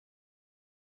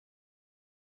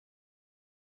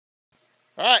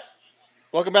All right,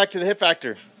 welcome back to the Hit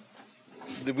Factor.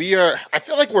 I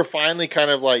feel like we're finally kind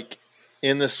of like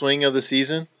in the swing of the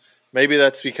season. Maybe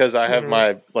that's because I have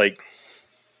my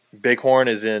Bighorn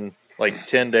is in like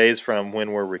 10 days from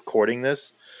when we're recording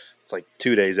this. It's like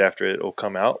 2 days after it'll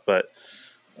come out, but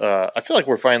I feel like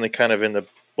we're finally kind of in the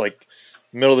like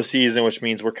middle of the season, which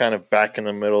means we're kind of back in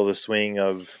the middle of the swing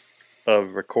of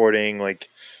recording. Like,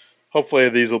 hopefully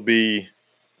these will be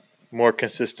more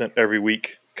consistent every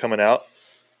week coming out.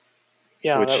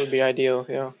 Yeah, that would be ideal.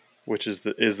 Yeah, which is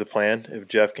the plan. If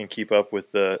Jeff can keep up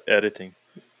with the editing,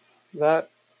 that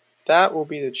will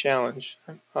be the challenge.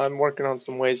 I'm working on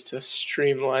some ways to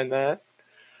streamline that.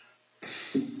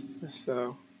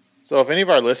 So if any of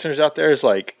our listeners out there is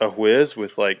like a whiz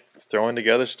with like throwing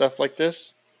together stuff like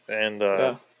this, and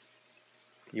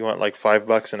you want like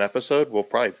 $5 an episode, we'd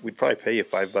probably pay you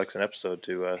 $5 an episode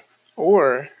to.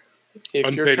 Or if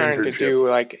Unpaid you're trying internship. to do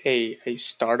like a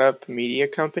startup media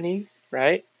company,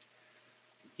 right?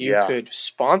 You could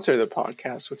sponsor the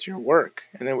podcast with your work,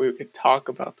 and then we could talk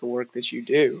about the work that you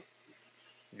do.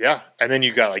 Yeah, and then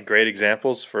you got like great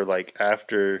examples for like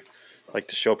after, like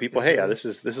to show people, hey, this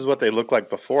is what they looked like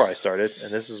before I started,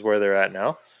 and this is where they're at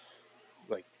now.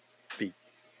 Like,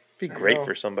 be great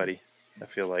for somebody. I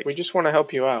feel like we just want to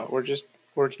help you out.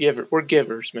 We're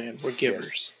givers, man. We're givers.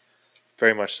 Yes,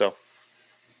 very much so.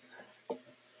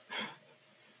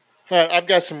 I've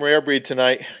got some rare breed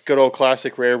tonight. Good old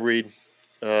classic rare breed.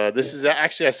 This is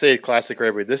actually, I say classic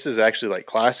rare breed. This is actually like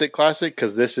classic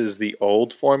because this is the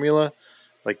old formula.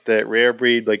 Like the rare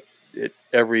breed, like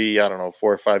every, I don't know,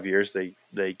 4 or 5 years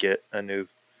they get a new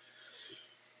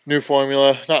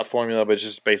formula. Not formula, but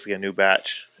just basically a new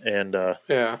batch. And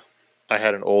yeah, I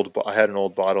had an old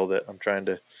bottle that I'm trying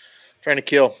to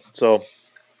kill. So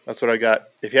that's what I got.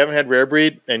 If you haven't had rare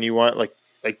breed and you want like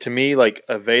to me, like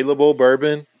available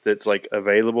bourbon that's like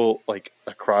available like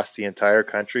across the entire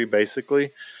country,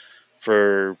 basically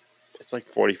it's like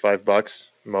 $45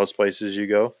 most places you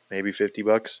go, maybe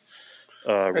 $50.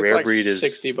 Rare like breed is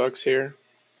 $60 here.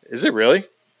 Is it really?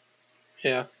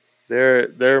 Yeah,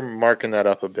 they're marking that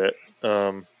up a bit.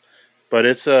 But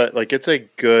it's a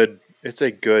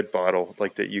good bottle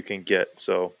like that you can get.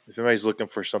 So if anybody's looking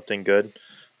for something good,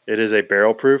 it is a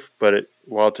barrel proof, but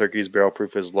Wild Turkey's barrel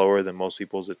proof is lower than most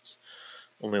people's. It's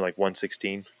only like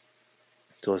 116,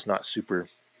 so it's not super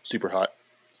hot.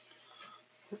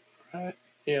 Right.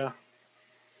 Yeah,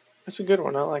 that's a good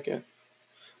one. I like it.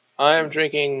 I am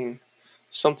drinking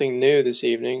something new this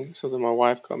evening. Something my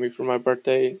wife got me for my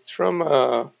birthday. It's from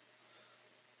a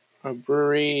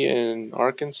brewery in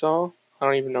Arkansas. I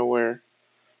don't even know where,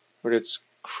 but it's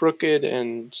Crooked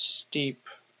and Steep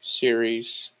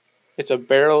series. It's a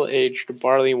barrel-aged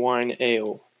barley wine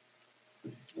ale.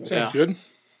 Sounds good.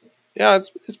 Yeah,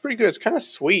 it's pretty good. It's kind of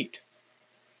sweet.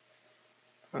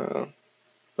 But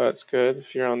it's good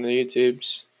if you're on the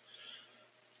YouTubes.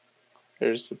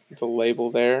 There's the label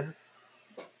there.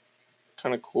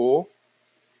 Kind of cool.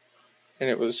 And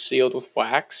it was sealed with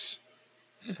wax.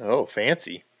 Oh,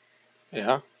 fancy.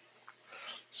 Yeah.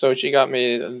 So she got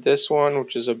me this one,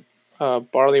 which is a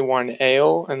barley wine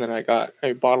ale, and then I got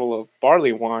a bottle of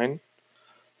barley wine,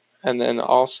 and then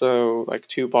also like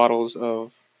 2 bottles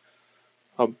of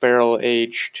a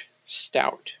barrel-aged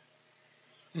stout.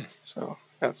 So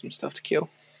got some stuff to kill.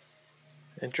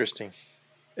 Interesting.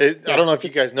 I don't know if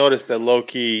you guys noticed that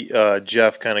low-key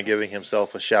Jeff kind of giving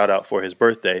himself a shout-out for his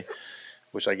birthday,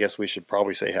 which I guess we should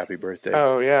probably say happy birthday.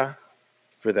 Oh, yeah.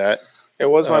 For that. It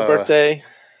was my birthday.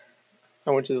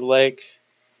 I went to the lake.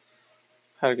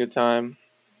 Had a good time.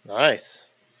 Nice.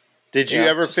 Did you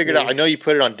ever figure it out? I know you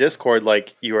put it on Discord,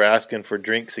 like you were asking for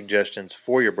drink suggestions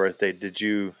for your birthday. Did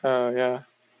you? Oh, yeah.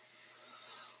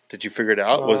 Did you figure it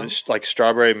out? Was it like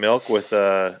strawberry milk with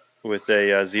a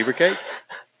zebra cake?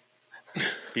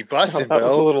 Be busting, that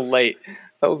was a little late.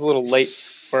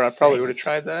 Where I probably would have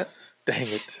tried that. Dang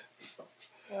it.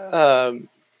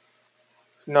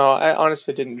 No, I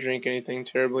honestly didn't drink anything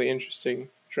terribly interesting.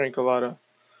 Drank a lot of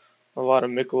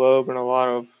Michelob and a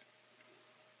lot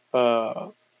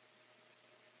of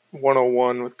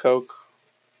 101 with Coke.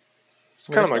 It's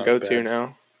kind of my go-to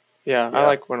now. Yeah, I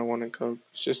like 101 and Coke.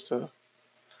 It's just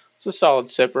it's a solid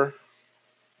sipper.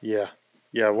 Yeah.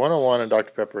 101 and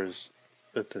Dr. Pepper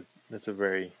that's a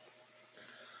very,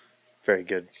 very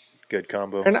good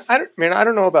combo. And I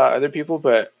don't know about other people,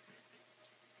 but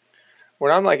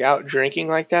when I'm like out drinking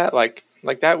like that, like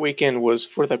that weekend was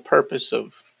for the purpose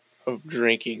of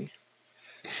drinking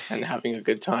and having a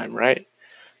good time, right?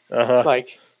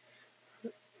 Like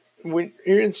when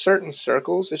you're in certain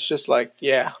circles, it's just like,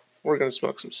 yeah, we're gonna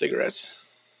smoke some cigarettes.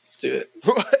 Let's do it.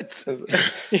 What?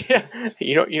 Yeah,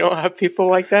 you don't have people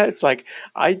like that. It's like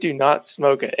I do not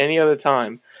smoke at any other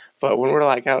time, but when we're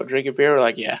like out drinking beer, we're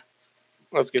like, yeah,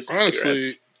 let's get some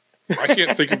cigarettes.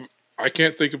 I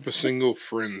can't think of a single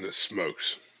friend that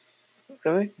smokes.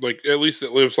 Really? Like at least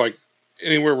that lives like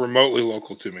anywhere remotely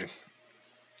local to me.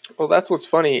 Well, that's what's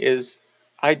funny is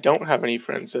I don't have any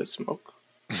friends that smoke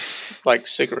like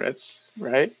cigarettes,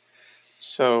 right?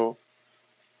 So,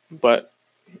 but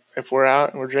if we're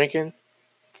out and we're drinking,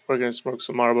 we're gonna smoke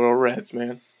some Marlboro Reds,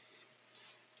 man.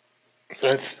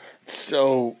 That's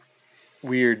so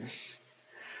weird.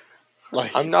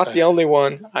 Like I'm not the only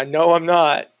one. I know I'm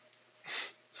not.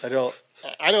 I don't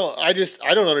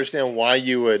understand why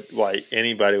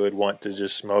anybody would want to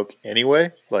just smoke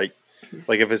anyway. Like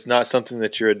if it's not something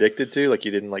that you're addicted to, like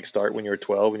you didn't like start when you were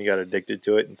 12 and you got addicted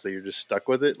to it and so you're just stuck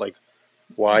with it, like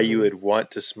why you would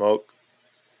want to smoke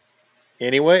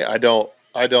anyway. I don't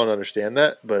understand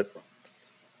that, but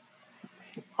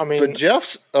I mean, but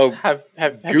Jeff's a have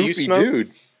goofy you smoked?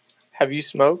 Dude. Have you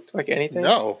smoked like anything?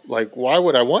 No. Like why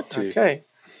would I want to? Okay.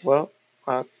 Well,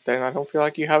 then I don't feel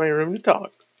like you have any room to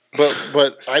talk.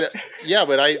 But I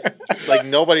like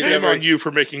nobody's Shame ever on you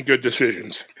for making good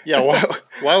decisions. Yeah,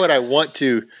 why would I want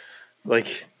to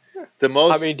like the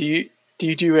most? I mean, do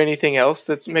you do anything else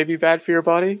that's maybe bad for your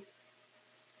body?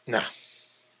 No.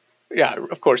 Yeah,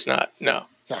 of course not. No,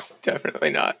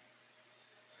 definitely not.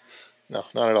 No,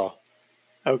 not at all.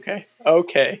 Okay.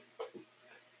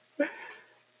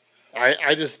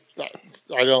 I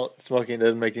don't smoking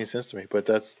doesn't make any sense to me, but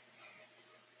that's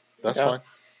fine.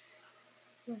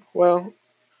 Well,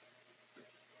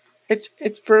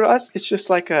 it's for us. It's just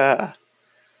like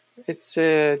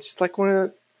just like one of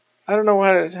the, I don't know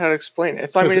how to explain it.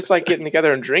 It's like getting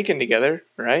together and drinking together,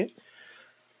 right?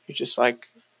 You're just like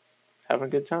having a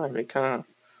good time.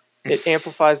 It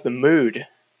amplifies the mood.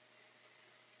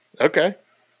 Okay.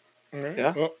 Right.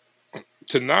 Yeah. Well,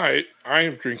 tonight I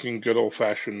am drinking good old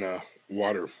fashioned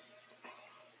water.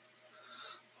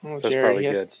 Oh, that's Jerry, probably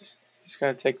good. He's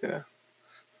got to take the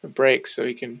break so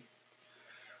he can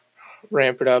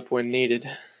ramp it up when needed.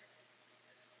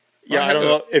 Yeah, I don't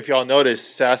know if y'all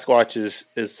noticed, Sasquatch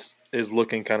is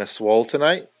looking kind of swole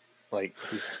tonight. Like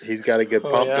he's got a good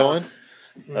pump going.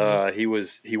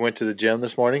 Mm-hmm. He went to the gym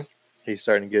this morning. He's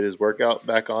starting to get his workout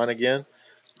back on again,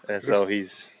 and so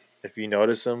if you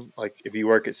notice him, like if you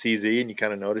work at CZ and you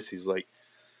kind of notice, he's like,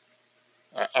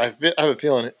 I have a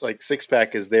feeling like six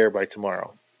pack is there by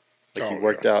tomorrow. Like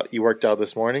you worked out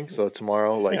this morning, so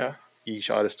tomorrow you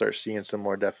ought to start seeing some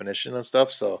more definition and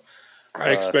stuff. So I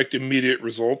expect immediate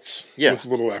results with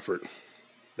little effort.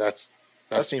 That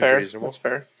seems fair. reasonable. That's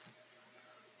fair.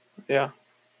 Yeah.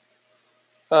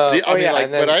 But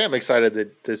I am excited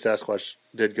that Sasquatch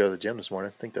did go to the gym this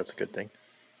morning. I think that's a good thing.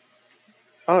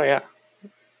 Oh yeah.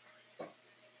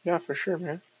 Yeah, for sure,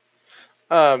 man.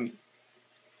 I'm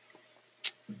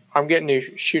getting new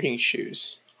shooting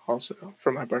shoes also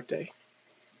for my birthday.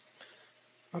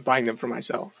 I'm buying them for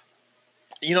myself.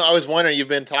 You know, I was wondering, you've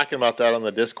been talking about that on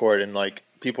the Discord, and like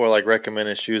people are like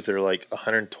recommending shoes that are like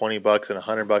 $120 and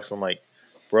 $100. I'm like,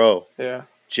 bro,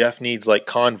 Jeff needs like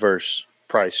Converse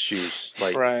price shoes.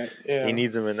 Like, right, yeah. He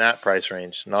needs them in that price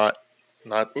range, not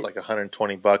like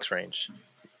 $120 range.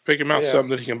 Pick him out something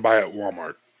that he can buy at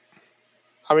Walmart.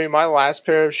 I mean, my last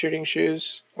pair of shooting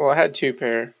shoes, well, I had two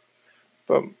pair,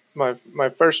 but my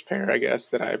first pair, I guess,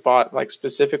 that I bought like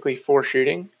specifically for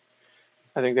shooting,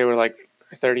 I think they were like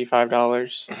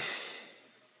 $35,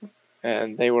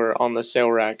 and they were on the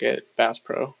sale rack at Bass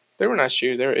Pro. They were nice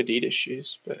shoes. They were Adidas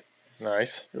shoes, but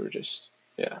nice. They were just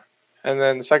And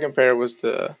then the second pair was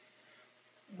the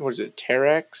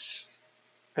Terex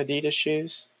Adidas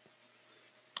shoes.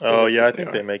 Oh yeah, I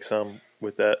think they make some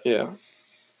with that. Yeah.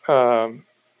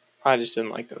 I just didn't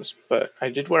like those, but I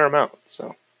did wear them out.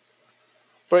 So,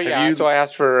 but so I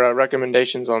asked for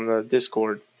recommendations on the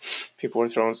Discord. People were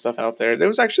throwing stuff out there. There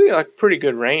was actually a pretty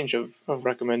good range of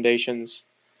recommendations.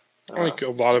 I think a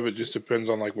lot of it just depends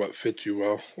on like what fits you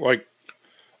well. Like,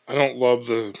 I don't love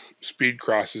the speed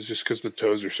crosses just because the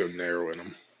toes are so narrow in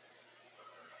them.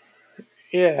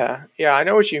 Yeah, I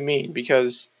know what you mean,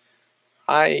 because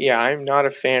I'm not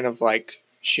a fan of like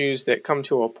shoes that come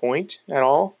to a point at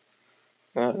all.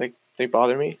 They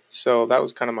bother me. So that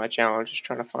was kind of my challenge, just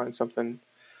trying to find something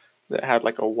that had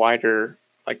like a wider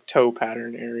like toe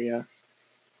pattern area.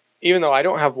 Even though I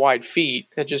don't have wide feet,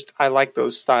 I like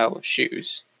those style of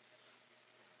shoes.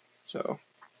 So,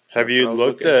 have you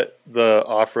looked at the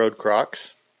off-road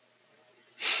Crocs?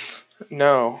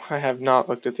 No, I have not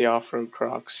looked at the off-road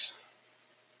Crocs.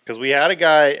 Because we had a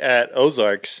guy at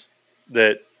Ozarks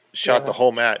that shot the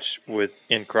whole match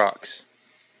in Crocs.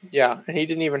 Yeah, and he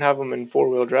didn't even have them in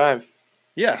 4-wheel drive.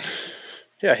 Yeah.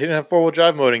 Yeah, he didn't have 4-wheel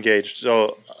drive mode engaged.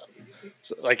 So,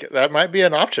 like, that might be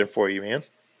an option for you, man.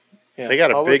 Yeah, They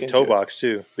got a I'll look big into toe it. box,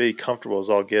 too. Big, comfortable as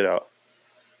all get out.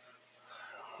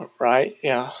 Right?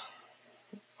 Yeah.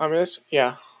 I mean,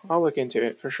 I'll look into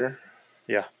it for sure.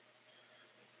 Yeah.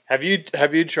 Have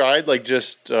you tried, like,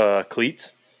 just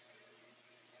cleats?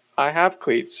 I have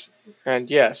cleats,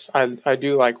 and yes, I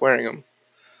do like wearing them,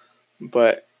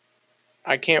 but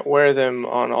I can't wear them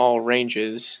on all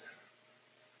ranges,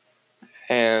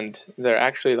 and they're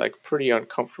actually like pretty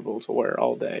uncomfortable to wear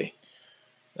all day.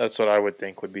 That's what I would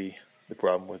think would be the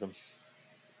problem with them.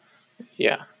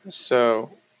 Yeah,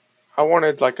 so I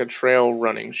wanted like a trail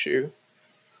running shoe,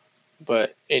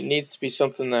 but it needs to be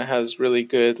something that has really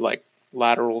good like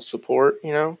lateral support,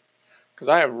 because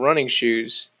I have running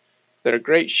shoes that are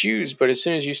great shoes, but as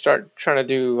soon as you start trying to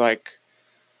do like,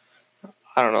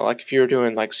 I don't know, like if you were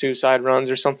doing like suicide runs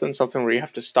or something where you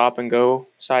have to stop and go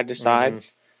side to side,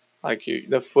 like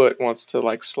the foot wants to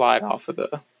like slide off of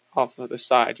the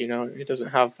side. It doesn't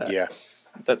have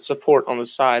that support on the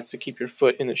sides to keep your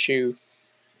foot in the shoe.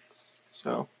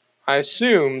 So I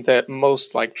assume that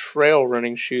most like trail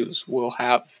running shoes will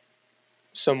have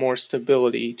some more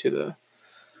stability to the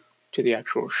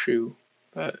actual shoe,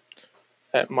 but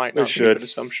that might They not be a should. good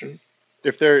assumption.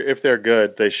 If they're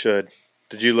good, they should.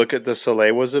 Did you look at the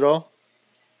Soleil's at all?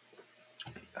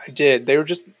 I did. They were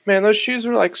just, man, those shoes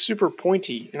were like super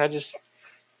pointy, and I didn't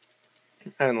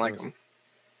like them.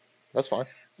 That's fine.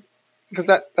 Because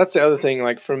that's the other thing.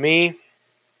 Like for me,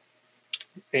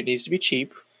 it needs to be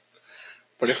cheap.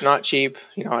 But if not cheap,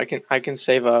 I can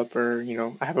save up, or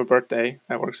I have a birthday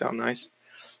that works out nice,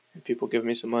 and people give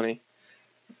me some money.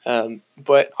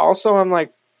 But also,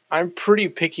 I'm pretty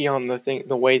picky on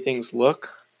the way things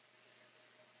look.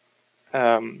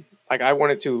 Like I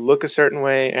want it to look a certain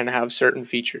way and have certain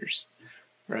features,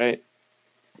 right?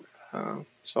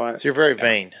 So you're very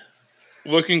vain.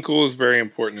 Looking cool is very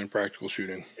important in practical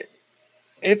shooting.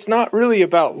 It's not really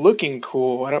about looking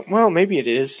cool. Well, maybe it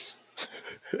is.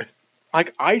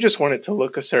 Like I just want it to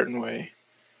look a certain way.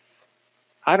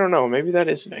 I don't know. Maybe that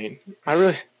is vain.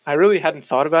 I really hadn't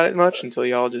thought about it much until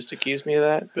y'all just accused me of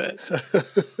that. But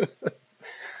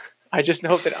I just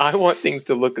know that I want things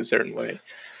to look a certain way.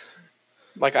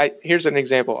 Like here's an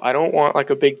example. I don't want like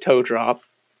a big toe drop.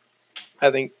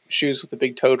 I think shoes with a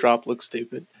big toe drop look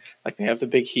stupid. Like they have the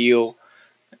big heel,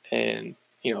 and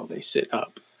they sit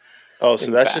up. Oh,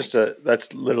 so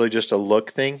that's literally just a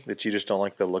look thing that you just don't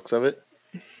like the looks of it.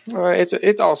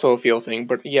 It's also a feel thing,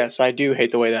 but yes, I do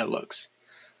hate the way that looks.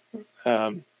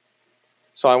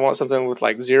 So I want something with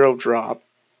like zero drop.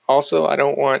 Also, I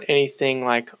don't want anything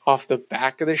like off the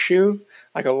back of the shoe.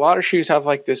 Like a lot of shoes have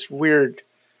like this weird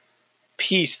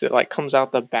piece that like comes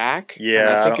out the back.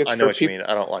 Yeah, I know what you mean.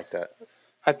 I don't like that.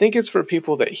 I think it's for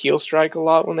people that heel strike a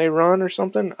lot when they run or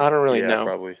something. I don't really know.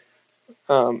 Probably.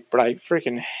 But I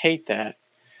freaking hate that.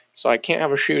 So I can't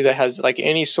have a shoe that has like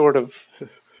any sort of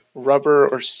rubber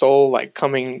or sole like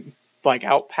coming like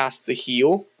out past the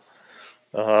heel.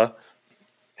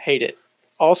 Hate it.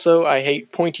 Also, I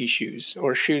hate pointy shoes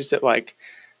or shoes that like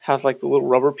have like the little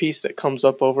rubber piece that comes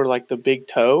up over like the big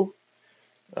toe.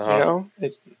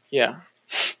 Like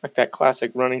that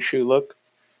classic running shoe look.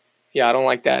 Yeah, I don't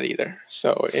like that either.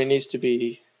 So it needs to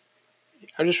be.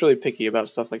 I'm just really picky about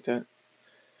stuff like that.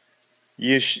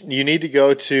 You need to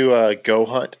go to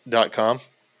gohunt.com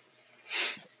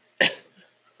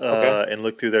and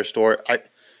look through their store.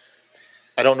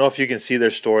 I don't know if you can see their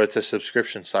store. It's a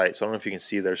subscription site, so I don't know if you can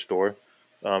see their store.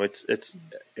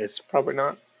 It's probably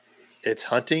not. It's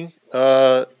hunting.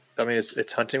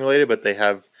 It's hunting related, but they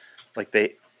have like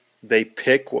they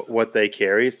pick what they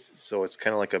carry, so it's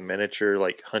kind of like a miniature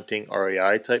like hunting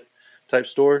REI type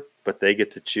store, but they get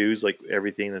to choose like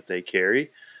everything that they carry.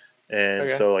 And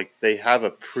so like they have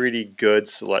a pretty good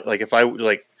select. Like if I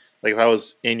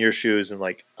was in your shoes and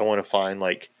like I want to find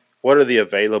like what are the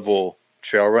available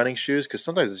trail running shoes, because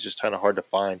sometimes it's just kind of hard to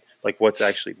find like what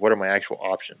are my actual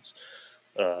options.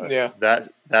 That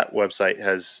website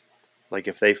has like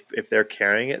if they're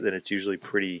carrying it, then it's usually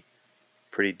pretty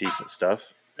decent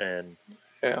stuff. And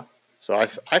so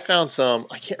I found some.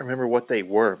 I can't remember what they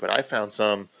were, but I found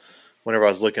some whenever I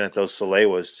was looking at those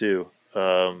Soleil's too.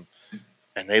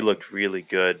 And they looked really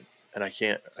good, and I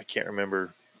can't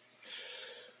remember.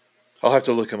 I'll have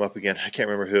to look them up again. I can't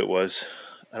remember who it was.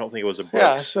 I don't think it was a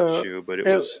Brooks shoe, but it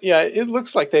was. Yeah, it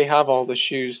looks like they have all the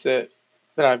shoes that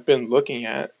I've been looking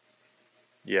at.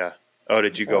 Yeah. Oh,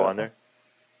 did you go on there?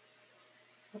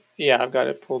 Yeah, I've got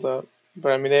it pulled up.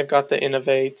 But I mean, they've got the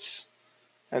Innovates,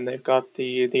 and they've got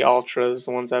the Ultras,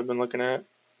 the ones I've been looking at.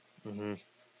 Mm-hmm.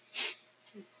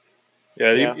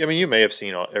 Yeah, I mean, you may have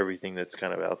seen everything that's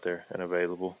kind of out there and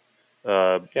available.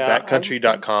 Yeah,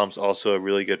 Backcountry.com is also a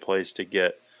really good place to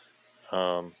get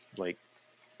like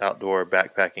outdoor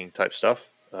backpacking type stuff,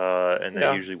 and they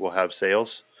yeah, usually will have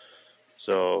sales.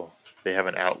 So they have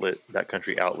an outlet,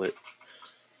 Backcountry outlet.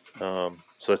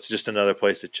 So it's just another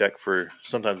place to check for.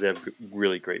 Sometimes they have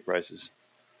really great prices.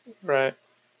 right.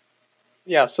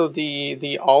 Yeah, so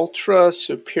the Ultra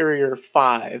Superior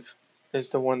 5 is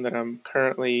the one that I'm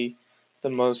currently the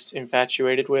most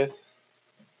infatuated with.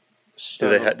 So,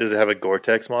 Does it have a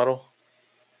Gore-Tex model?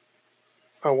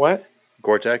 a what?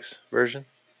 Gore-Tex version?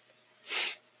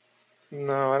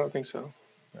 No, I don't think so.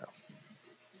 No.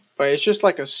 But it's just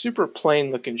like a super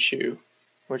plain looking shoe,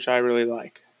 which I really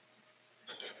like.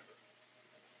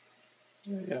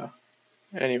 Yeah.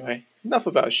 Anyway, enough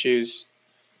about shoes.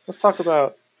 Let's talk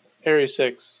about Area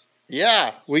 6.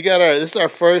 Yeah, this is our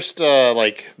first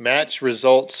match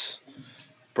results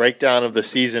breakdown of the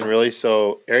season, really.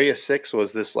 So Area 6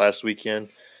 was this last weekend,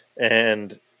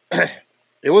 and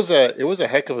it was a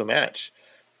heck of a match.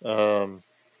 I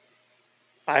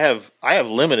have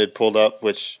limited pulled up,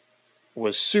 which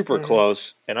was super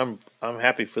close, and I'm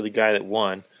happy for the guy that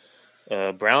won.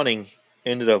 Browning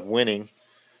ended up winning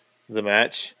the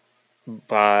match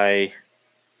by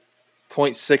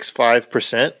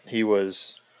 0.65%. He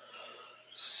was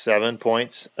 7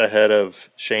 points ahead of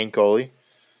Shane Coley.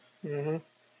 Mm-hmm.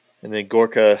 And then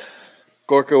Gorka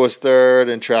was third,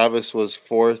 and Travis was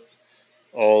fourth,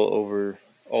 all over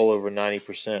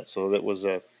 90%. So that was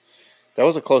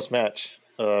a close match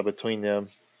between them.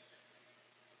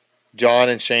 John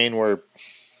and Shane were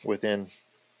within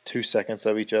 2 seconds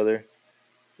of each other,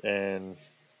 and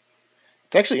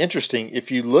it's actually interesting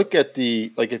if you look at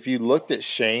if you looked at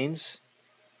Shane's,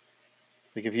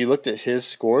 if you looked at his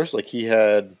scores, he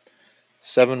had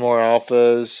 7 more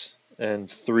alphas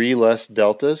and 3 less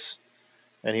deltas,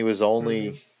 and he was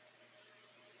only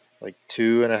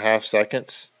 2.5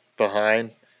 seconds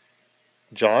behind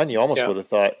John. You almost would have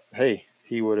thought, hey,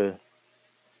 you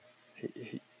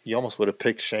almost would have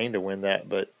picked Shane to win that,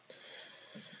 but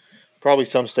probably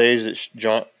some stage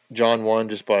that John won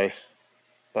just by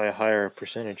a higher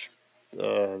percentage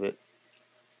that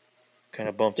kind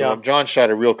of bumped him up. John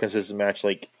shot a real consistent match.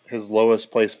 Like his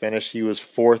lowest place finish, he was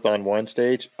fourth on one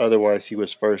stage. Otherwise, he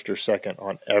was first or second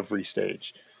on every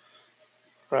stage.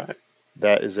 Right.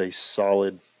 That is a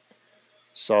solid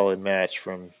match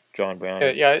from John Brown.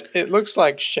 Yeah, it looks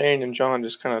like Shane and John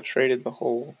just kind of traded the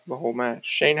whole match.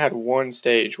 Shane had one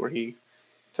stage where he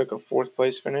took a 4th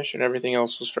place finish, and everything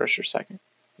else was first or second.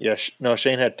 Yeah, no,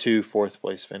 Shane had 2 4th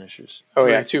place finishes. Oh,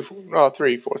 3.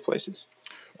 3 4th places.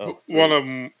 Oh, one of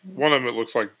them, it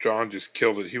looks like John just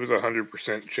killed it. He was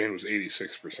 100%. Shane was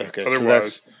 86%. Okay,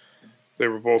 otherwise, they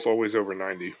were both always over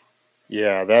 90.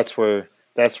 Yeah, that's where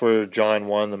John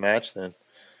won the match. Then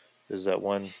there's that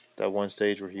one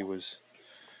stage where he was,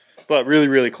 but really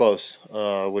really close.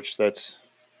 Which that's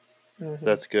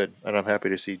good, and I'm happy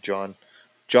to see John.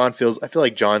 I feel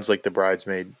like John's like the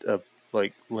bridesmaid of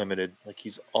limited. Like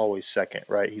he's always second,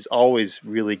 right? He's always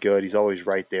really good. He's always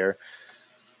right there.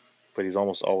 But he's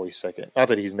almost always second. Not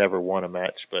that he's never won a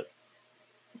match, but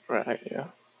right, yeah,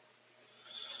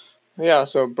 yeah.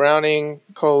 So Browning,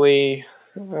 Coley,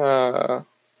 Ibanez,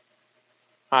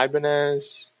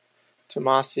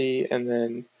 Tomasi, and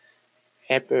then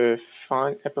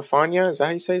Epifania. Is that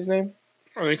how you say his name?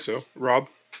 I think so. Rob.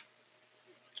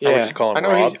 Yeah, I would just call him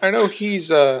Rob. I know he's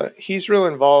real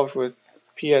involved with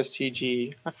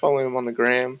PSTG. I follow him on the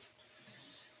gram,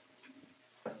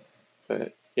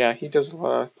 but yeah, he does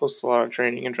posts a lot of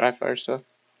training and dry fire stuff.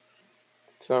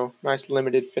 So nice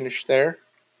limited finish there.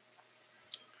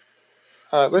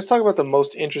 Let's talk about the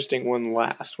most interesting one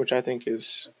last, which I think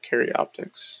is Carry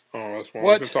Optics. Oh, that's what I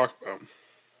was going to talk about.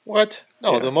 What?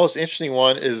 No, the most interesting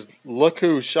one is look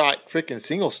who shot freaking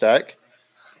single stack.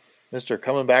 Mr.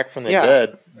 Coming back from the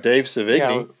dead, Dave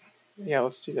Savigny. Yeah,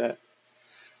 let's do that.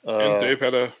 And Dave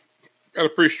had a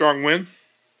pretty strong win.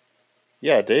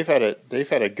 Yeah, Dave had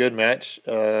a good match.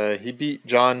 He beat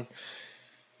John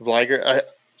Vliger.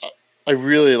 I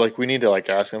really we need to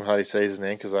ask him how he says his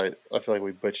name because I feel like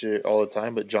we butcher it all the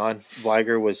time. But John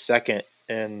Vliger was second,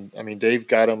 and I mean Dave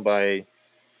got him by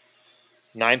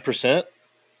 9%.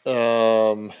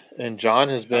 And John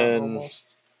has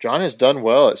done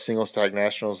well at single stack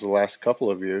nationals the last couple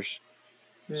of years.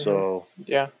 Mm-hmm. So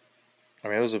yeah, I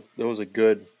mean it was a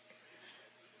good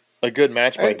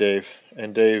match by Dave,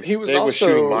 and Dave was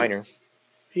shooting minor.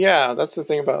 Yeah, that's the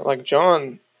thing about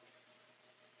John.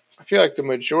 I feel like the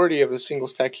majority of the single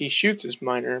stack he shoots is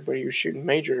minor, but he was shooting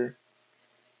major.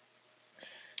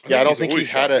 Yeah, I don't think he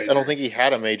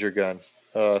had a major gun.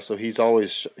 So he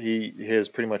has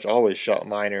pretty much always shot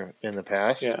minor in the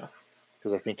past. Yeah.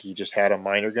 Because I think he just had a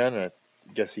minor gun, and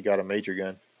I guess he got a major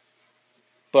gun.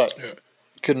 But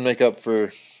couldn't make up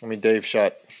for. I mean, Dave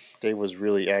was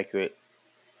really accurate.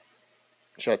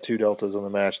 Shot 2 deltas on the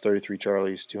match, 33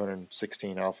 Charlies,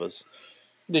 216 alphas.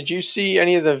 Did you see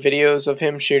any of the videos of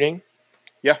him shooting?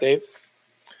 Yeah, Dave.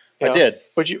 I did.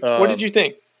 What did you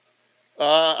think?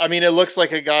 I mean, it looks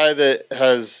like a guy that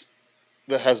has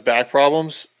back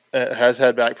problems, has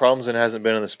had back problems, and hasn't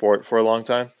been in the sport for a long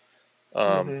time.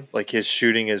 Like his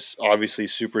shooting is obviously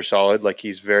super solid. Like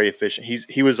he's very efficient.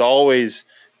 He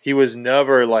was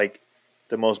never like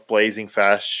the most blazing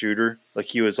fast shooter. Like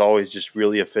he was always just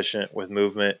really efficient with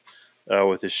movement,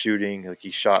 with his shooting. Like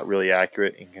he shot really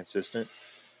accurate and consistent.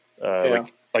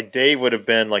 Like Dave would have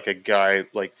been like a guy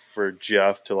like for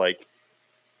Jeff to like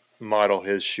model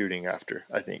his shooting after.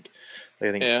 I think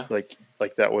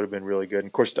like that would have been really good. And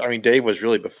of course, I mean Dave was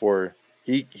really before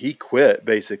he quit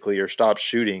basically or stopped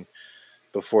shooting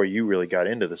before you really got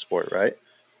into the sport, right?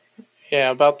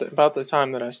 Yeah, about the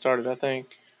time that I started, I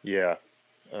think. Yeah.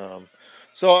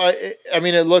 So I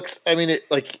mean,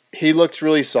 he looks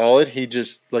really solid. He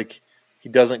just like he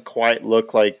doesn't quite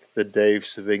look like the Dave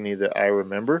Savigny that I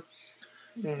remember.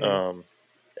 And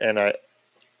I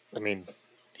mean,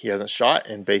 he hasn't shot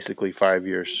in basically 5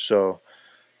 years, so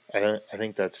I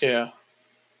think that's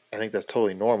I think that's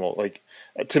totally normal. Like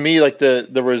to me, like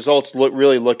the results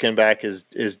looking back is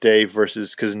Dave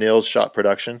versus because Nils shot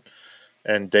production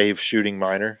and Dave shooting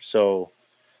minor. So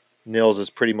Nils is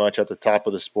pretty much at the top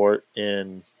of the sport.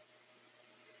 If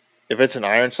it's an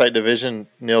iron sight division,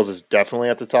 Nils is definitely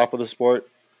at the top of the sport.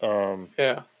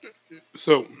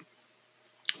 So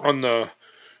on the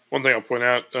one thing I'll point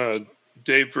out,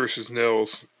 Dave versus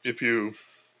Nils, if you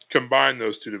combine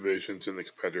those two divisions in the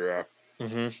competitor app,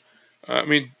 I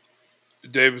mean,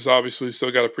 Dave has obviously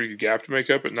still got a pretty good gap to make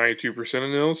up at 92% of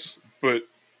Nils, but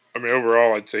I mean,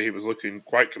 overall, I'd say he was looking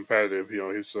quite competitive. You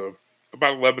know, he was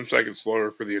about 11 seconds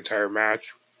slower for the entire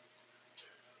match,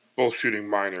 both shooting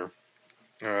minor.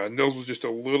 Nils was just a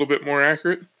little bit more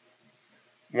accurate,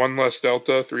 1 less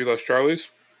delta, 3 less Charlies,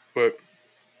 but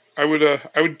I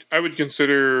would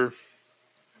consider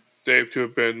Dave to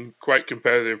have been quite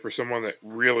competitive for someone that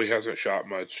really hasn't shot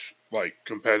much, like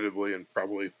competitively in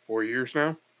probably 4 years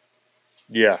now.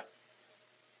 Yeah,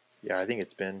 I think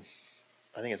it's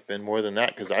been more than that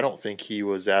because I don't think he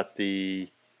was at the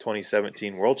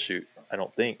 2017 World Shoot. I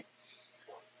don't think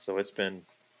so. It's been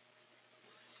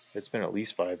at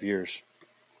least 5 years.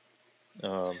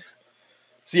 So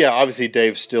yeah, obviously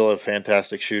Dave's still a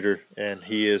fantastic shooter, and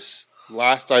he is.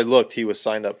 Last I looked, he was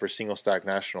signed up for single stack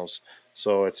nationals,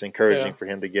 so it's encouraging for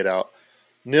him to get out.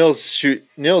 Nils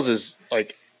is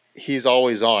like he's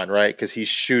always on, right? Because he's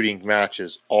shooting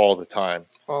matches all the time.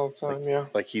 All the time, yeah.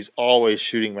 Like he's always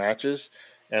shooting matches,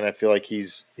 and I feel like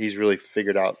he's really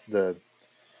figured out that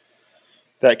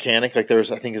canic. Like I think there's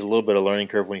a little bit of learning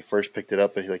curve when he first picked it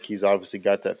up, but like he's obviously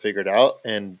got that figured out.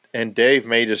 And Dave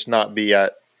may just not be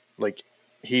at like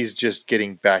he's just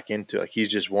getting back into it. Like he's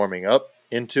just warming up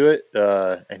into it,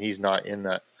 and he's not in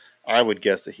that. I would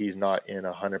guess that he's not in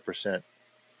 100%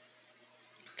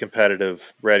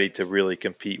 competitive, ready to really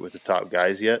compete with the top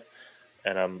guys yet.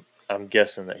 And I'm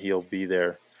guessing that he'll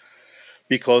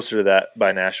be closer to that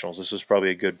by nationals. This was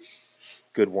probably a good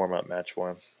warm up match for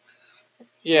him.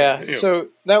 Yeah. So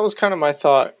that was kind of my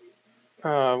thought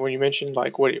when you mentioned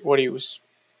like what he was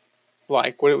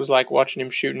like, what it was like watching him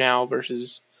shoot now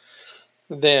versus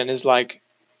then is like,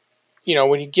 you know,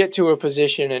 when you get to a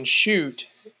position and shoot,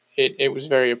 it was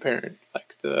very apparent,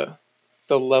 like the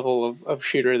level of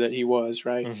shooter that he was,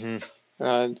 right?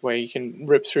 The way you can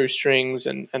rip through strings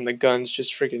and the gun's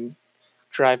just freaking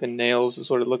driving nails is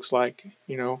what it looks like,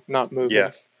 you know, not moving.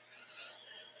 Yeah.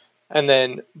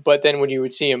 But then when you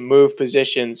would see him move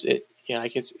positions,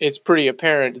 it's pretty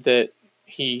apparent that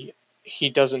he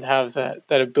doesn't have that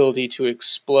ability to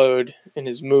explode in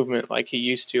his movement like he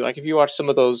used to. Like if you watch some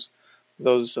of those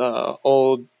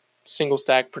old single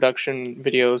stack production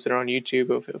videos that are on YouTube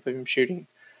of him shooting,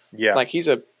 like he's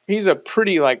a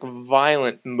pretty like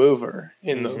violent mover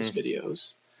in those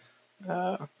videos.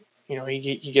 You know,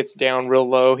 he gets down real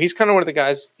low. He's kind of one of the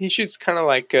guys. He shoots kind of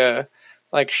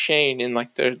like Shane in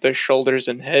like the shoulders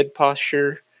and head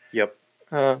posture. Yep.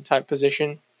 Type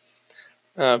position.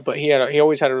 But he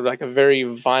always had like a very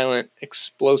violent,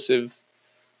 explosive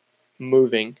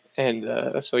moving,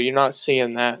 and so you're not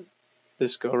seeing that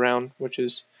this go around, which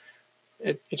is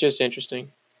it's just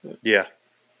interesting. Yeah.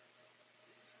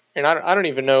 And I don't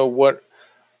even know what.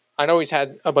 I know he's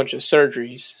had a bunch of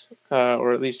surgeries,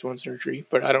 or at least one surgery,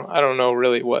 but I don't know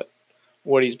really what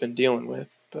he's been dealing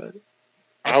with. But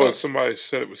I thought somebody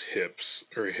said it was hips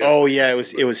or hip. Oh yeah,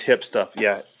 it was hip stuff.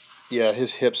 Yeah, yeah.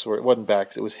 His hips were. It wasn't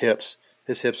backs. It was hips.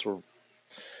 His hips were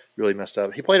really messed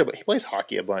up. He plays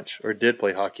hockey a bunch, or did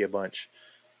play hockey a bunch.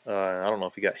 I don't know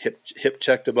if he got hip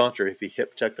checked a bunch, or if he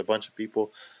hip checked a bunch of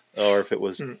people, or if it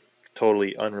was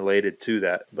totally unrelated to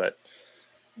that. But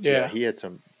yeah, he had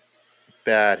some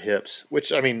bad hips.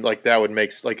 Which I mean, like that would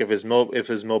make like if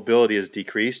his mobility is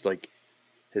decreased, like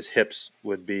his hips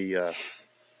would be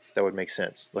that would make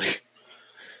sense. Like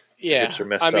hips are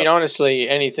messed up. I mean, honestly,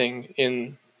 anything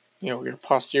in your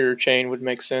posterior chain would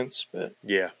make sense. But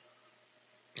yeah.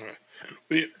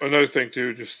 But another thing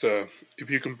too, just if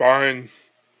you combine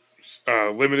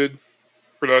limited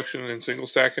production and single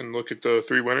stack and look at the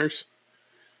 3 winners,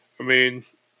 I mean,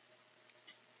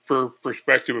 for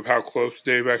perspective of how close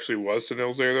Dave actually was to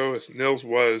Nils there, though, Nils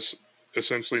was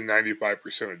essentially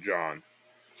 95% of John,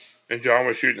 and John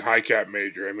was shooting high cap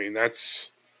major. I mean,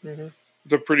 that's a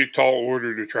pretty tall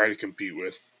order to try to compete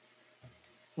with.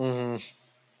 Mm-hmm.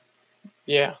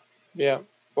 Yeah.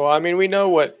 Well, I mean, we know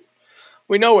what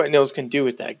Nils can do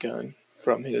with that gun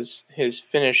from his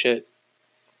finish at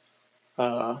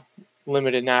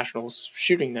limited nationals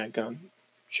shooting that gun,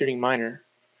 shooting minor.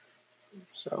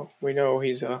 So we know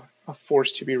he's a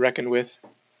force to be reckoned with,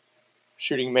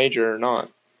 shooting major or not.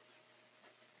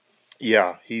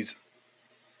 Yeah, he's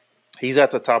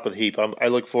at the top of the heap. I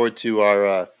look forward to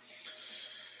our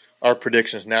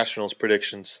predictions, nationals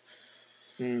predictions,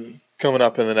 coming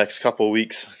up in the next couple of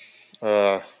weeks,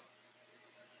 because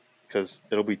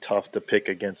it'll be tough to pick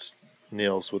against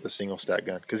Nils with a single stack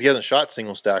gun because he hasn't shot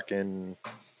single stack in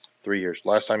 3 years.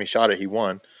 Last time he shot it, he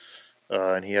won,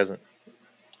 and he hasn't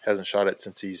shot it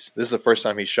since this is the first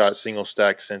time he's shot single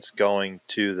stack since going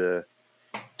to the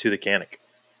Canic.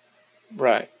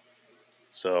 Right.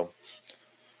 So.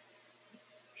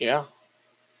 Yeah.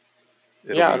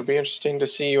 It'll be interesting to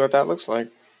see what that looks like.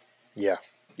 Yeah,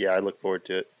 I look forward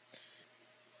to it.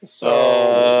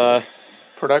 So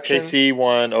production. KC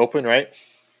won Open, right?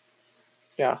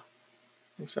 Yeah, I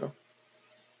think so.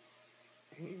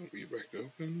 Be back to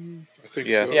Open. I think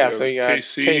so. Yeah, so you got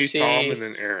KC, Tom, and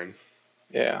then Aaron.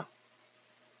 Yeah.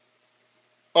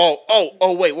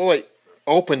 Oh, wait.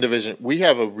 Open Division. We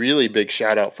have a really big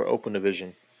shout out for Open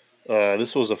Division.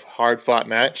 This was a hard fought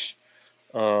match.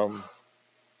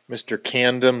 Mr.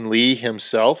 Camden Lee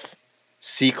himself,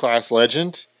 C-class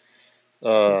legend.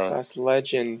 C-class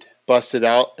legend. Busted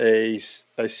out a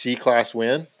C-class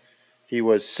win. He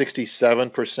was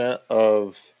 67%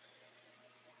 of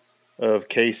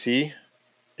KC.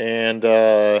 And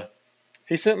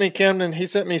he sent me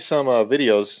some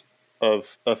videos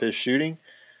of his shooting.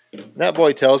 And that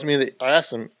boy tells me that I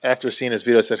asked him after seeing his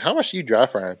video, I said, how much do you dry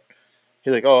firing?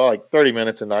 He's like, like 30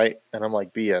 minutes a night. And I'm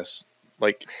like, BS.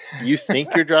 Like, you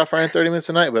think you're dry firing 30 minutes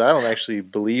a night, but I don't actually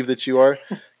believe that you are,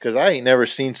 because I ain't never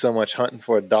seen so much hunting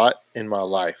for a dot in my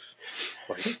life.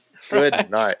 Like,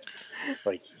 good night.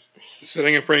 Like,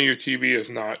 sitting in front of your TV is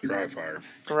not dry fire.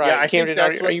 Right. Yeah, I think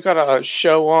you got a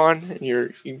show on and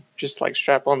you just like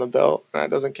strap on the belt. That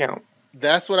doesn't count.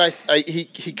 That's what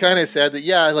he kind of said that.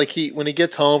 Yeah, like when he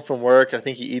gets home from work, I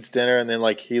think he eats dinner and then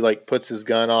like he like puts his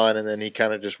gun on and then he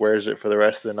kind of just wears it for the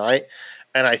rest of the night.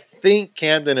 And I think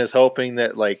Camden is hoping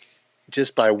that like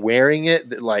just by wearing it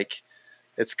that like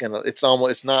it's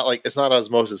not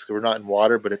osmosis because we're not in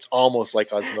water, but it's almost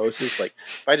like osmosis. Like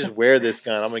if I just wear this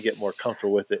gun, I'm gonna get more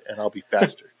comfortable with it and I'll be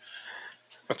faster.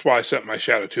 That's why I set my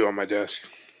Shadow 2 on my desk.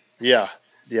 Yeah.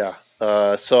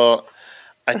 So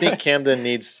I think Camden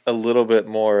needs a little bit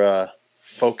more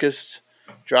focused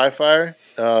dry fire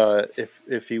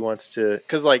if he wants to,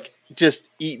 because like just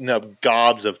eating up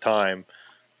gobs of time,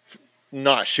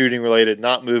 not shooting related,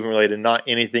 not moving related, not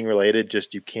anything related.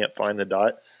 Just you can't find the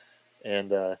dot.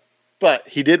 And but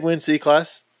he did win C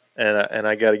class, and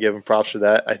I got to give him props for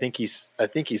that. I think he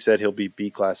said he'll be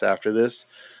B class after this,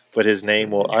 but his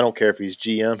name will. I don't care if he's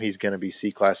GM. He's going to be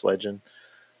C class legend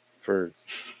for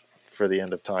the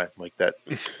end of time. Like that,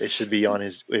 it should be on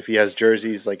his. If he has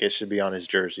jerseys, like it should be on his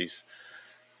jerseys.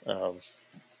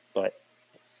 But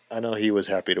I know he was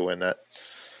happy to win that,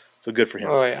 so good for him.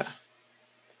 Oh yeah.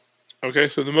 Okay,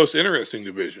 so the most interesting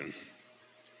division.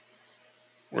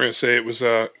 We're going to say it was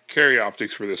Carry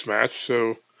Optics for this match.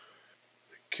 So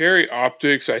Carry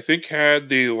Optics, I think, had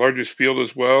the largest field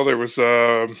as well. There was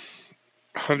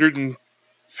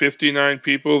 159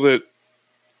 people that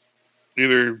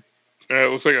either it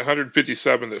looks like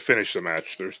 157 that finished the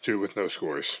match. There's 2 with no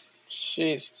scores.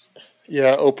 Jesus.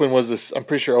 Yeah, Open was this. I'm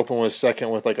pretty sure Open was second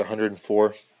with like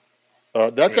 104.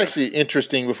 That's actually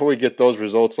interesting. Before we get those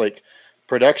results, like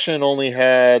production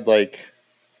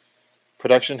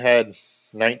had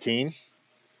 19.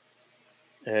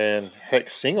 And heck,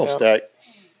 Yep.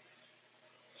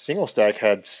 single stack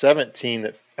had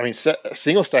 17.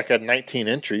 Single stack had 19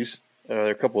 entries.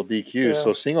 A couple of DQs. Yeah.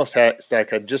 So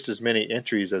stack had just as many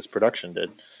entries as production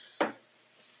did.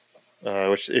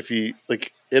 Which, if you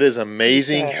like, it is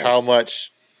amazing sad. how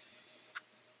much.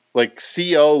 Like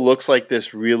CO looks like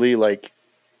this really like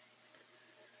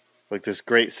this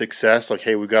great success. Like,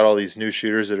 hey, we've got all these new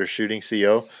shooters that are shooting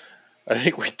CO. I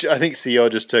think CO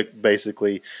just took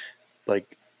basically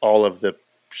like all of the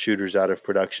shooters out of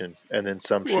production, and then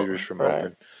some Well, shooters from Right.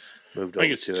 open moved I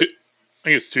think over it's to two, it. I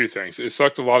think it's two things. It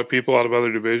sucked a lot of people out of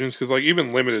other divisions because, like,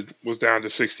 even limited was down to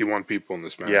 61 people in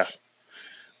this match. Yeah.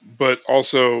 But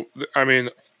also, I mean,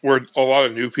 where a lot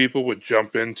of new people would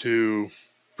jump into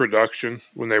production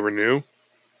when they were new,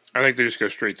 I think they just go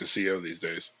straight to CO these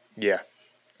days. Yeah,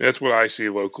 That's what I see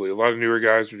locally. A lot of newer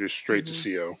guys are just straight to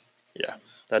CO. yeah.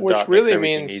 That Which dot really makes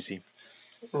everything means easy.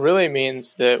 really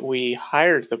means that we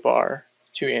hired the bar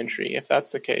to entry, if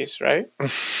that's the case, right?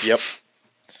 Yep.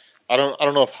 I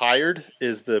don't know if hired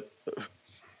is the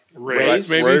Raised,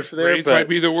 Raised? maybe? word for there, Raised but might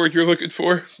be the word you're looking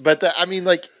for. I mean,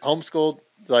 like homeschooled,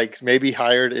 like maybe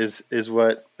hired is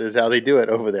what is how they do it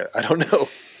over there. I don't know.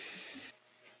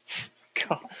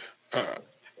 God.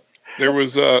 There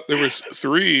was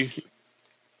three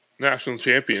national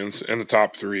champions in the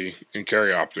top three in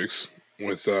carry optics,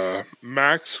 with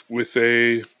Max with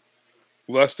a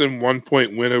less than 1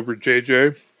 point win over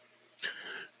JJ,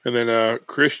 and then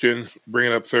Christian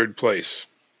bringing up third place.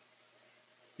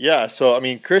 Yeah, so I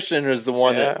mean, Christian was the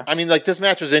one Yeah. that I mean, like this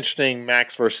match was interesting.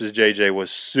 Max versus JJ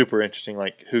was super interesting.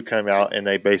 Like who came out and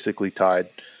they basically tied.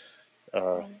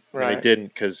 And Right. they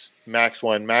didn't because Max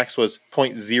won. Max was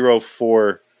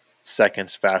 0.04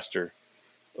 seconds faster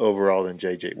overall than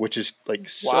JJ, which is like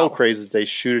so Wow. crazy. They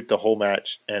shoot it the whole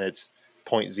match and it's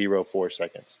 0.04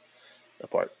 seconds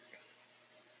apart.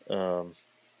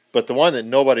 But the one that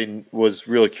nobody was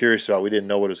really curious about, we didn't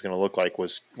know what it was going to look like,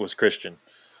 was Christian.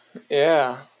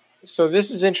 Yeah. So this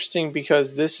is interesting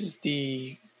because this is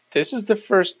the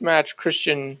first match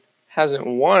Christian hasn't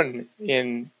won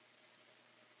in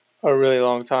a really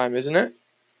long time, isn't it?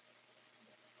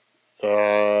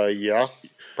 Yeah,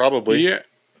 probably. Yeah,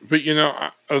 but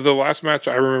the last match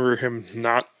I remember him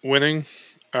not winning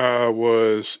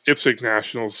was IPSC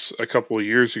Nationals a couple of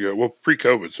years ago. Well,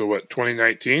 pre-COVID, so what,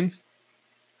 2019?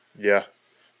 Yeah.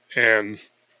 And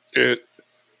it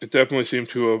definitely seemed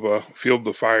to have fueled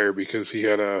the fire because he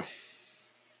had a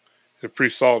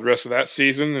pretty solid rest of that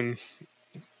season and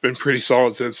been pretty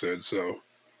solid since then. So,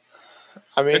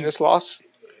 I mean, this loss,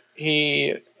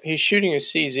 he's shooting a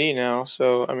CZ now,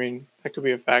 so I mean that could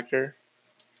be a factor.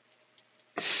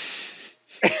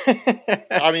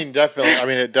 I mean, definitely. I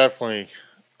mean, it definitely.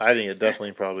 I think it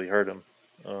definitely probably hurt him,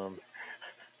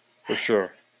 for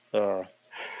sure.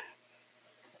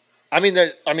 I mean,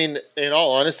 in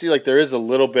all honesty, like there is a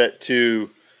little bit to,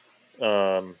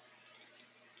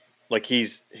 like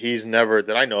he's never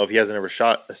that I know of. He hasn't ever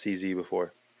shot a CZ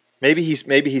before. Maybe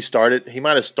he started. He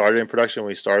might have started in production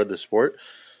when he started the sport,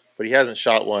 but he hasn't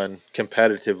shot one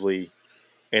competitively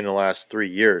in the last 3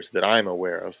 years that I'm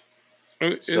aware of.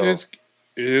 It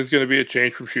is going to be a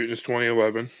change from shooting as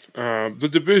 2011. The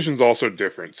division's also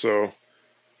different, so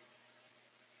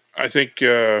I think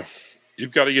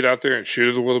you've got to get out there and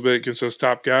shoot it a little bit against those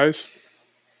top guys.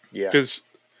 Yeah, because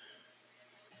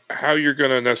how you're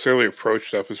going to necessarily approach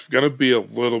stuff is going to be a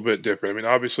little bit different. I mean,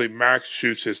 obviously, Max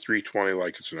shoots his 320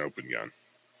 like it's an open gun.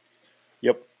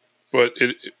 Yep. But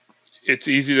it's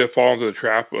easy to fall into the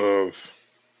trap of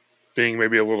being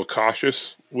maybe a little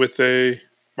cautious with a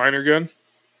minor gun.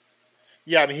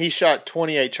 Yeah, I mean, he shot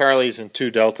 28 Charlies and 2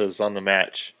 Deltas on the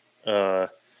match,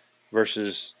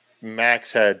 versus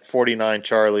Max had 49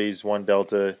 Charlies, 1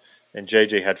 Delta, and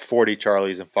JJ had 40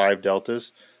 Charlies and 5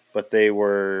 Deltas. But they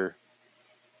were,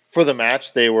 for the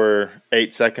match, they were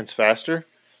 8 seconds faster.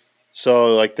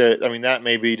 So, like, that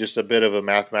may be just a bit of a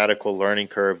mathematical learning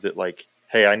curve that, like,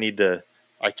 hey,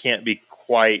 I can't be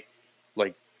quite,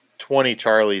 like, 20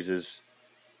 Charlies is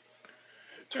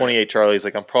 28 Charlies,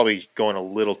 like I'm probably going a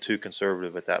little too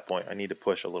conservative at that point. I need to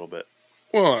push a little bit.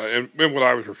 Well, and what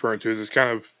I was referring to is it's kind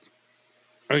of,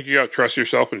 I think you got to trust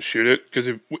yourself and shoot it, because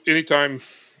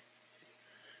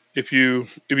if you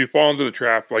fall into the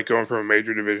trap, like going from a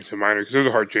major division to minor, because it was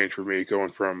a hard change for me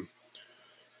going from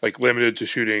like limited to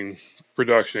shooting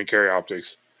production and carry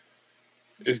optics,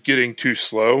 is getting too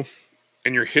slow,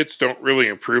 and your hits don't really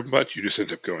improve much. You just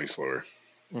end up going slower.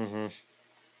 Mm-hmm.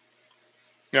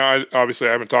 Now, obviously,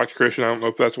 I haven't talked to Christian. I don't know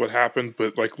if that's what happened,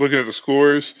 but like looking at the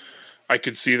scores, I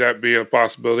could see that being a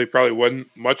possibility. Probably wasn't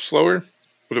much slower,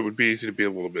 but it would be easy to be a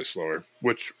little bit slower,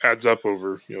 which adds up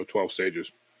over 12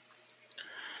 stages.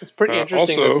 It's pretty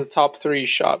interesting also, that the top 3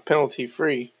 shot penalty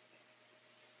free.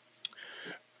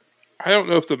 I don't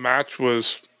know if the match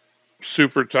was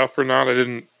super tough or not. I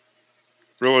didn't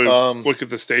really look at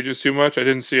the stages too much. I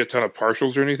didn't see a ton of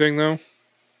partials or anything, though.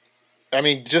 I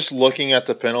mean, just looking at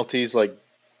the penalties, like,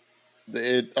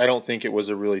 I don't think it was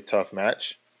a really tough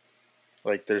match.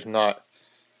 Like, there's not,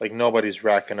 like, nobody's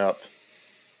racking up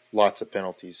lots of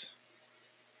penalties.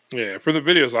 Yeah, for the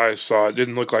videos I saw, it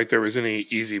didn't look like there was any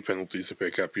easy penalties to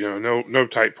pick up. No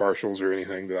tight partials or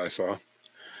anything that I saw.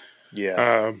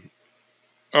 Yeah.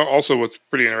 Also, what's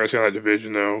pretty interesting on that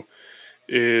division, though,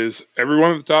 is every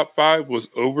one of the top 5 was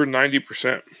over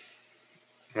 90%.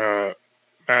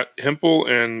 Matt Hempel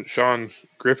and Sean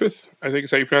Griffith, I think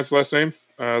is how you pronounce the last name.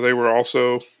 They were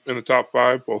also in the top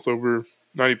 5, both over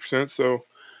 90%. So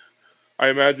I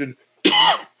imagine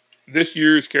this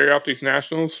year's Carry Optics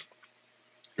Nationals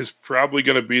is probably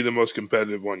going to be the most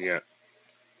competitive one yet.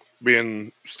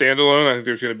 Being standalone, I think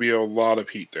there's going to be a lot of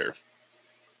heat there.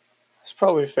 That's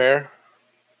probably fair.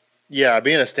 Yeah,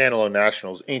 being a standalone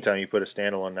nationals, anytime you put a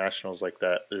standalone nationals like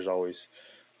that, there's always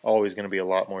going to be a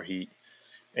lot more heat.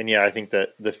 And yeah, I think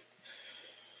that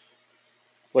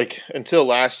until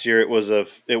last year,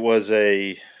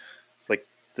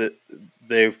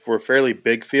 they were fairly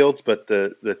big fields, but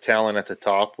the talent at the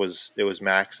top was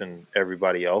Max and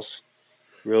everybody else,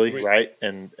 really, right?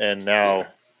 And now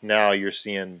you're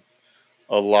seeing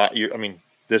a lot.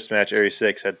 This match, Area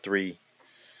 6 had three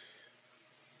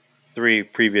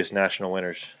previous national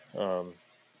winners. Well,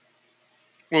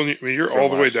 you're all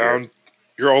the way down.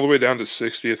 You're all the way down to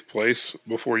 60th place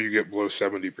before you get below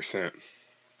 70%.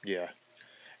 Yeah,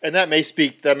 and that may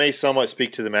somewhat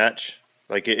speak to the match.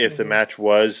 Like if the match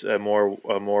was a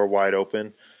more wide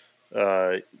open,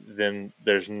 then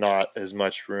there's not as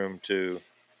much room to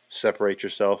separate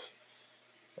yourself,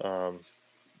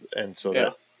 and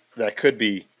so that could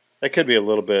be a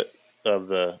little bit of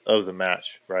the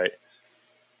match, right?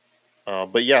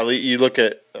 But yeah, you look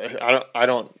at I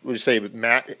don't would you say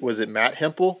Matt, was it Matt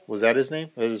Hempel? Was that his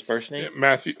name? Was his first name? Yeah,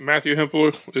 Matthew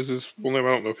Hempel is his full name. I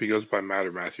don't know if he goes by Matt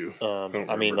or Matthew.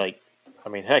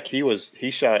 Heck, he was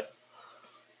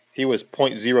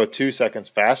 0.02 seconds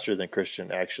faster than Christian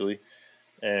actually,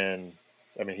 and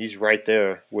he's right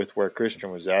there with where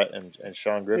Christian was at, and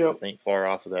Sean Griffith ain't far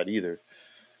off of that either.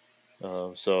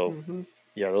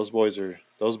 Yeah, those boys are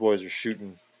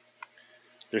shooting.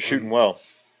 They're shooting well.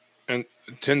 And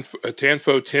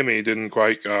Tanfo Timmy didn't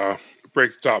quite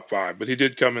break the top 5, but he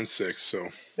did come in 6th. So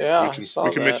yeah, we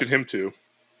can mention him too.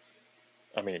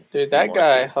 Dude, that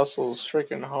guy hustles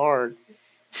freaking hard.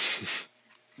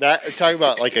 That talking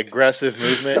about like aggressive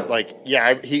movement,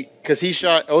 because he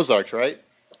shot Ozarks, right?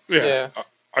 Yeah.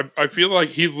 I feel like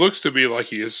he looks to be like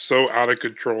he is so out of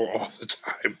control all the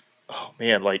time. Oh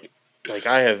man, that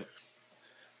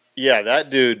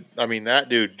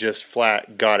dude just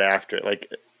flat got after it.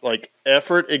 Like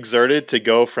effort exerted to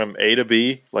go from A to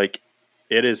B, he's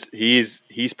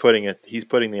putting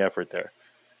the effort there.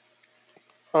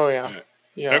 Oh yeah.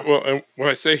 Yeah. Well, and when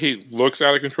I say he looks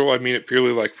out of control, I mean it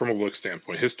purely like from a look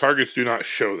standpoint. His targets do not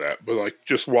show that, but like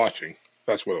just watching,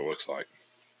 that's what it looks like.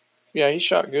 Yeah, he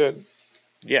shot good.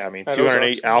 Yeah,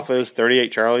 208 alphas,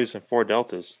 38 charlies, and 4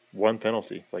 deltas, 1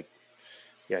 penalty.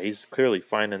 He's clearly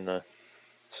finding the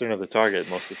center of the target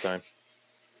most of the time.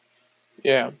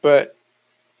 Yeah, but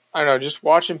I don't know, just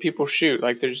watching people shoot,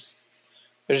 there's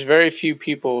very few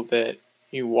people that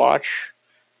you watch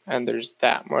and there's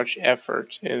that much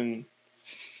effort in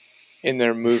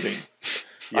their moving.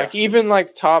 Yeah. Even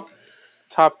top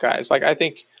guys. I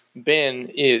think Ben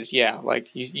is,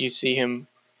 you see him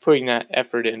putting that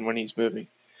effort in when he's moving.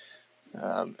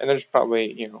 And there's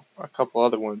probably, a couple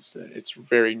other ones that it's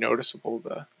very noticeable,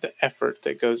 the effort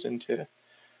that goes into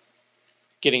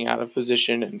getting out of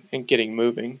position and getting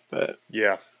moving. But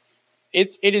yeah,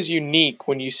 it is unique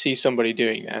when you see somebody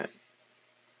doing that.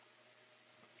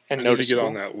 And I need to get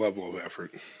on that level of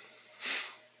effort.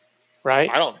 Right?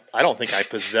 I don't think I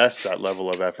possess that level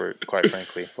of effort, quite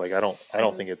frankly. I don't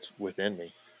think it's within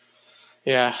me.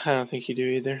 Yeah, I don't think you do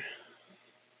either.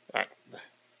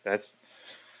 It's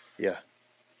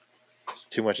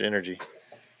too much energy.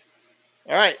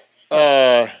 All right.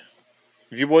 Have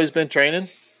you boys been training?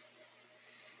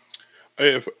 I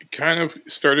have kind of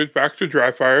started back to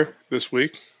dry fire this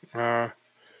week. Dry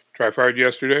fired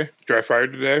yesterday, dry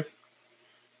fired today.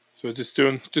 So just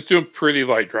doing pretty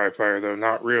light dry fire though,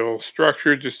 not real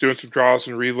structured, just doing some draws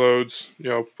and reloads,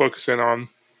 focusing on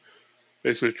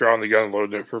basically drawing the gun and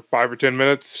loading it for 5 or 10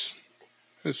 minutes.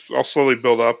 I'll slowly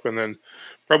build up, and then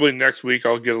probably next week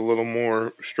I'll get a little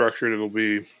more structured. It'll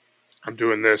be, I'm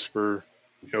doing this for,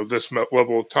 this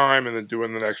level of time, and then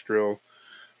doing the next drill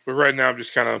But right now, I'm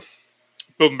just kind of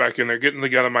building back in there, getting the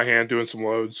gun in my hand, doing some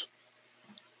loads.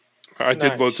 I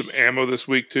did load some ammo this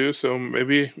week too, so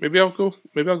maybe I'll go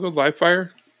live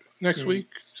fire next week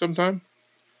sometime.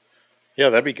 Yeah,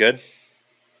 that'd be good.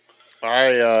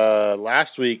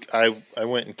 Last week I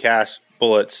went and cast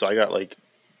bullets, so I got like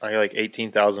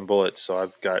 18,000 bullets, so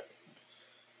I've got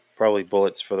probably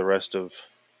bullets for the rest of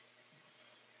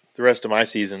my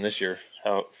season this year,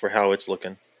 how it's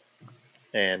looking.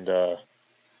 And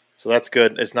so that's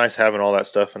good. It's nice having all that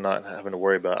stuff and not having to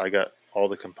worry about it. I got all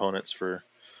the components for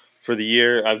the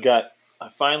year. I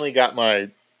finally got my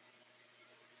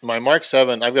Mark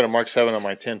 7. I've got a Mark 7 on my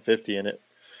 1050, and it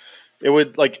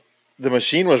would, like, the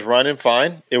machine was running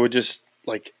fine. It would just,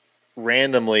 like,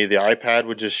 randomly the iPad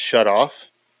would just shut off.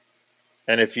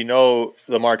 And if you know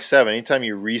the Mark 7, anytime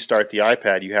you restart the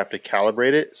iPad, you have to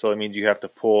calibrate it. So it means you have to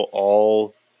pull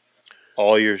all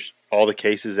the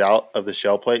cases out of the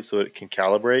shell plate so it can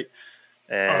calibrate.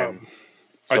 And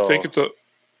I think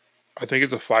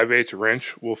it's a 5/8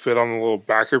 wrench will fit on the little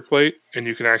backer plate, and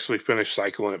you can actually finish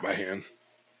cycling it by hand.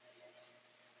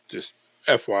 Just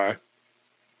FYI.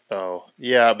 Oh,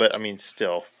 yeah, but I mean,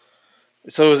 still.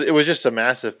 So it was just a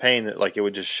massive pain that, like, it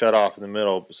would just shut off in the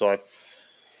middle. So I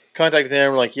contacted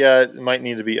them, like, yeah, it might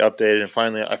need to be updated. And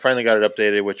I finally got it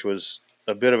updated, which was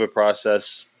a bit of a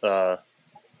process. Their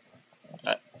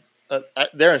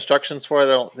instructions for it, I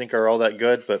don't think are all that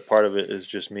good, but part of it is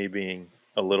just me being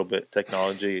a little bit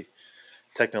technologically,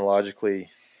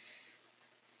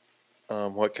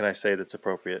 what can I say that's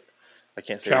appropriate? I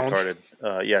can't say challenged.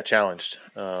 Retarded. Challenged.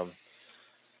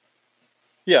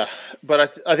 Yeah,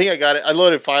 but I think I got it. I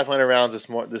loaded 500 rounds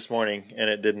this morning, and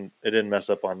it didn't mess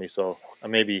up on me. So I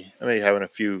may be having a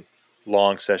few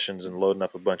long sessions and loading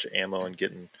up a bunch of ammo and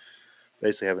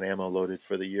basically having ammo loaded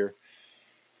for the year.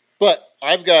 But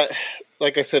I've got,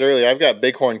 like I said earlier, I've got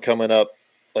Bighorn coming up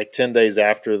like 10 days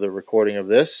after the recording of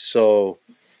this. So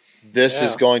this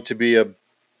is going to be a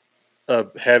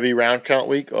heavy round count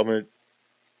week. I'm going to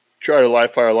try to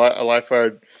live fire. I live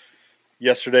fired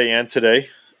yesterday and today.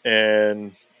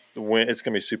 And it's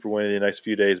going to be super windy the next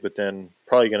few days, but then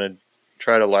probably going to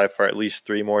try to live fire at least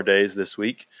 3 more days this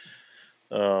week.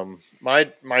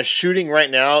 My shooting right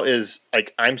now is,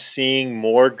 like, I'm seeing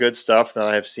more good stuff than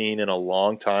I have seen in a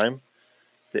long time.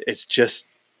 It's just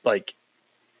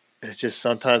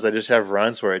sometimes I just have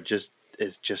runs where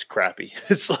it's just crappy.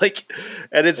 It's like,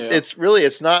 and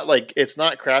it's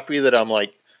not crappy that I'm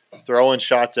like throwing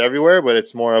shots everywhere, but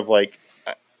it's more of like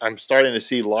I'm starting to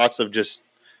see lots of just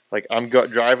like I'm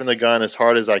driving the gun as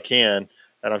hard as I can,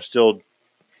 and I'm still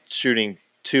shooting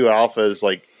 2 alphas,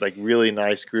 like really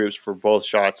nice groups for both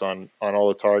shots on all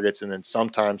the targets, and then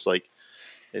sometimes like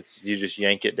you just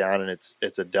yank it down and it's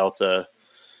a delta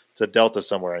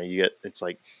somewhere, and it's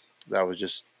like that was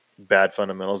just bad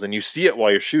fundamentals, and you see it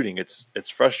while you're shooting. It's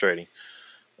frustrating.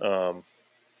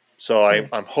 So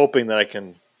I'm hoping that I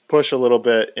can push a little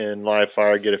bit in live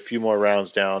fire, get a few more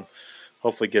rounds down,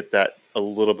 hopefully get that a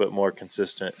little bit more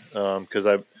consistent, because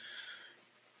I'm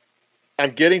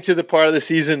getting to the part of the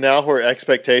season now where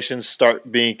expectations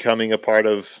start becoming a part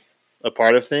of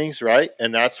things, right?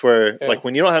 And that's where, like,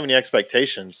 when you don't have any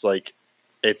expectations, like,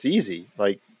 it's easy.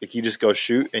 Like you just go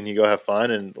shoot and you go have fun,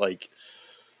 and like,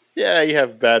 yeah, you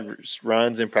have bad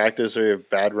runs in practice or you have a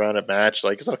bad run at match.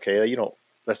 Like, it's okay.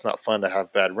 That's not fun to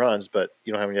have bad runs, but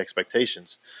you don't have any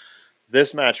expectations.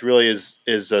 This match really is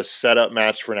a setup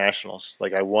match for nationals.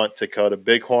 Like, I want to go to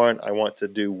Bighorn. I want to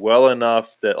do well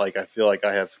enough that, like, I feel like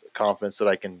I have confidence that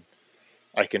I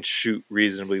can shoot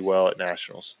reasonably well at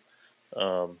nationals.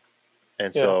 So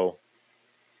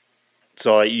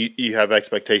you have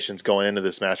expectations going into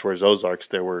this match, whereas Ozarks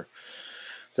there were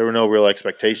no real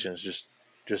expectations.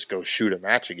 Just go shoot a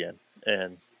match again,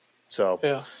 and so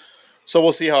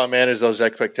we'll see how I manage those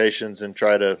expectations and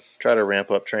try to ramp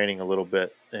up training a little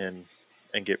bit and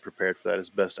get prepared for that as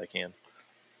best I can.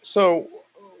 So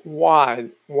why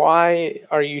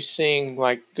are you seeing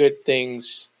like good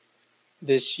things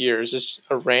this year? Is this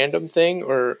a random thing,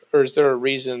 or is there a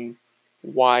reason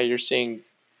why you're seeing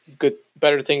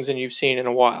better things than you've seen in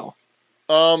a while?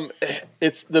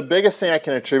 It's the biggest thing I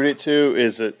can attribute it to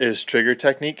is trigger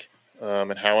technique,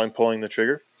 and how I'm pulling the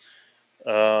trigger.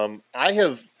 I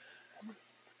have,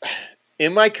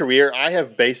 in my career, I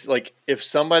have like, if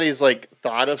somebody's like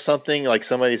thought of something, like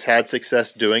somebody's had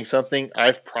success doing something,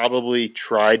 I've probably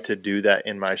tried to do that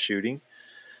in my shooting.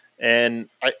 And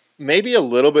maybe a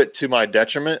little bit to my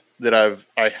detriment that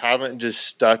I haven't just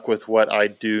stuck with what I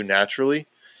do naturally.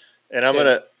 And I'm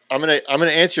gonna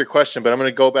answer your question, but I'm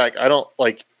gonna go back. I don't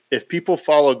like, if people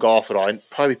follow golf at all. I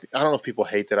don't know if people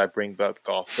hate that I bring up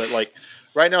golf, but like,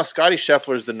 right now, Scotty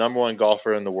Scheffler is the number one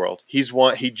golfer in the world.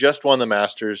 He just won the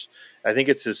Masters. I think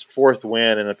it's his 4th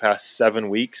win in the past 7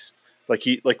 weeks.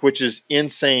 Which is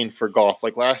insane for golf.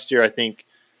 Like last year, I think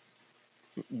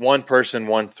one person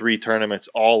won 3 tournaments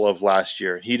all of last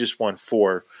year. He just won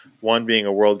 4, one being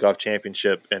a World Golf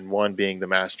Championship and one being the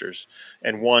Masters,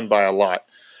 and won by a lot.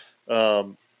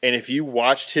 And if you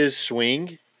watched his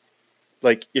swing,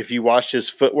 like if you watched his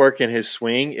footwork and his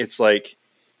swing, it's like,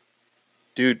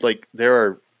 dude, like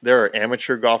there are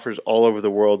amateur golfers all over the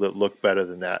world that look better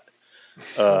than that.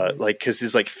 Like, cause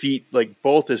his like feet, like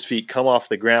both his feet come off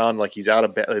the ground. Like he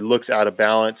looks out of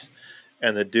balance,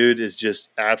 and the dude is just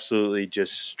absolutely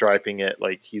just striping it.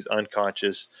 Like he's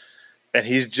unconscious, and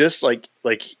he's just like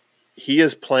he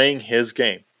is playing his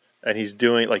game, and he's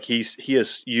doing like he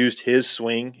has used his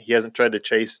swing. He hasn't tried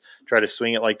to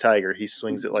swing it like Tiger. He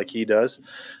swings it like he does.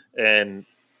 And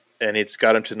it's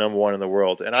got him to number one in the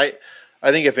world. And I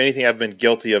think if anything, I've been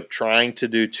guilty of trying to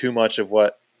do too much of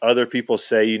what other people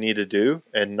say you need to do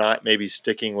and not maybe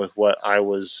sticking with what I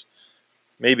was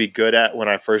maybe good at when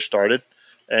I first started.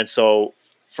 And so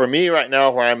for me right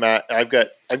now, where I'm at, I've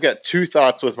got 2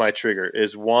 thoughts with my trigger.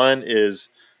 One is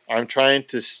I'm trying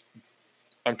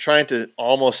to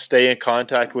almost stay in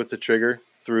contact with the trigger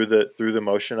through the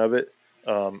motion of it.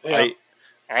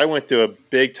 I went through a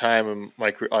big time in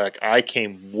my career. Like I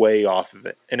came way off of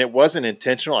it, and it wasn't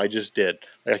intentional. I just did.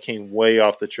 Like I came way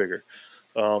off the trigger.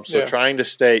 Trying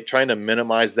to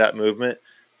minimize that movement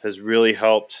has really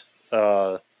helped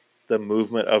the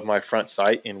movement of my front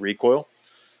sight in recoil.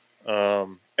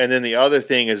 And then the other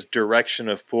thing is direction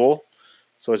of pull.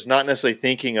 So it's not necessarily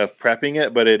thinking of prepping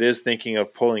it, but it is thinking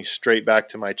of pulling straight back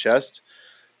to my chest.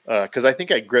 Because I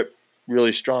think I grip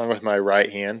really strong with my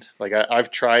right hand. Like I've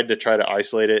tried to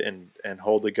isolate it and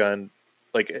hold the gun.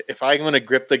 Like if I'm going to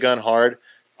grip the gun hard,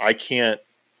 I can't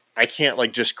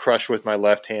like just crush with my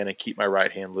left hand and keep my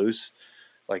right hand loose.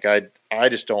 Like I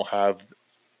just don't have,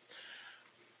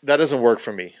 that doesn't work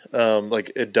for me.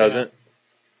 Like it doesn't.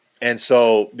 Yeah. And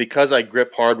so because I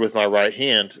grip hard with my right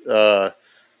hand,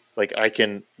 like I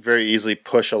can very easily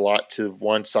push a lot to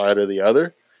one side or the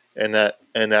other. And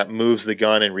that moves the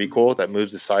gun in recoil. That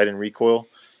moves the sight in recoil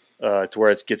to where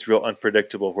it gets real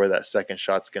unpredictable where that second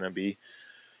shot's going to be.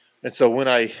 And so when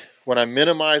I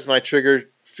minimize my trigger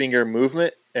finger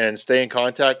movement and stay in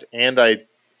contact, and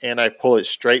I pull it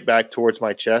straight back towards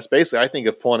my chest, basically I think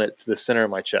of pulling it to the center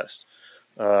of my chest.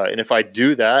 And if I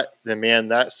do that, then man,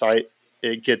 that sight,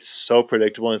 it gets so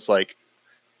predictable. And it's like,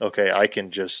 okay, I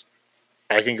can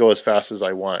go as fast as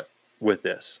I want with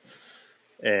this.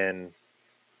 And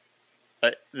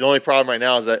the only problem right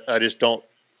now is that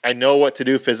I know what to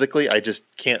do physically. I just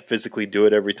can't physically do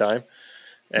it every time.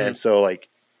 And so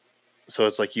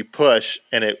it's like you push,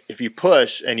 and if you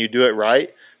push and you do it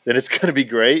right, then it's going to be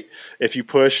great. If you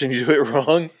push and you do it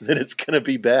wrong, then it's going to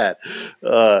be bad.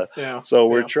 So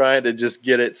we're trying to just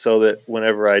get it so that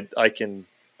whenever I can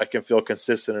feel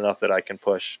consistent enough that I can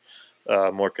push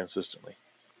more consistently.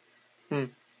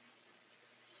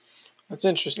 That's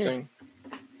interesting.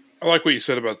 I like what you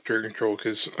said about trigger control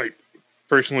because, like,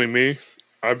 personally, me,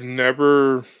 I've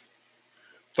never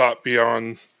thought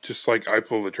beyond just like I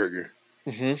pull the trigger.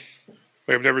 Mm-hmm.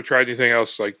 Like, I've never tried anything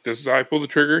else. Like, this is how I pull the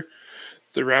trigger.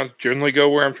 The rounds generally go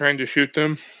where I'm trying to shoot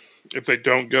them. If they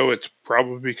don't go, it's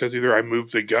probably because either I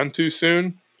moved the gun too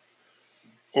soon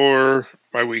or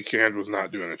my weak hand was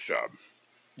not doing its job.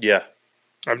 Yeah.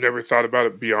 I've never thought about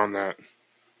it beyond that.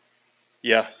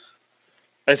 Yeah.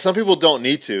 And some people don't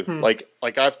need to. Like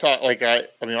I've taught, like I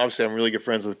mean, obviously I'm really good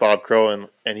friends with Bob Crow,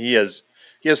 and he has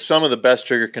some of the best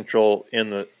trigger control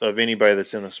of anybody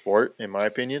that's in the sport, in my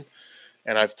opinion.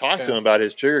 And I've talked to him about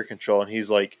his trigger control, and he's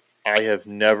like, I have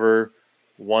never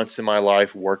once in my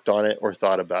life worked on it or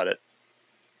thought about it.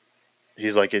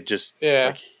 He's like, it just,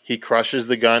 like, he crushes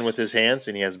the gun with his hands,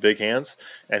 and he has big hands,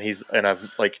 and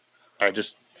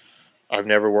I've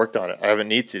never worked on it. I haven't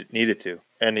needed to.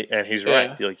 And he's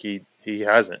right. Like he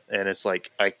hasn't. And it's like,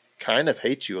 I kind of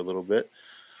hate you a little bit.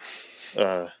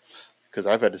 Because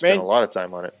I've had to spend a lot of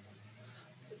time on it.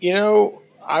 You know,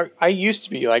 I used to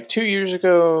be, like 2 years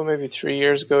ago, maybe 3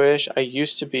 years ago-ish, I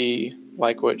used to be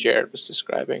like what Jared was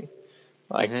describing.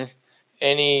 Like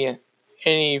any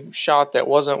shot that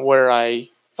wasn't where I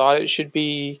thought it should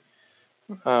be,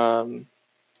 or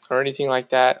anything like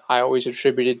that, I always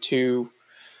attributed to,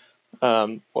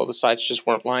 the sights just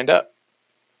weren't lined up.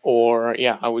 Or,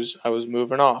 I was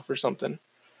moving off or something.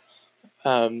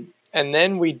 And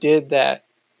then we did that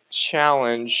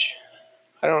challenge.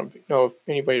 I don't know if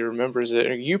anybody remembers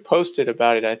it. You posted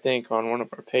about it, I think, on one of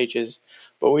our pages.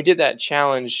 But we did that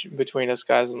challenge between us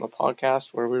guys on the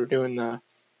podcast where we were doing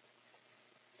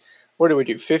what did we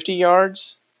do? 50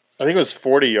 yards? I think it was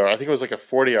 40 yards. I think it was like a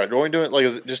 40 yard. Were we doing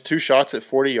was it just 2 shots at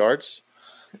 40 yards?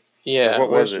 Yeah. Or what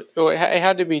was it? It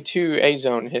had to be 2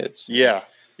 A-zone hits. Yeah.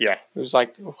 Yeah. It was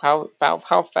like,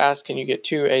 how fast can you get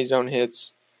 2 A-zone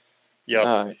hits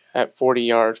at 40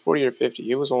 yards, 40 or 50?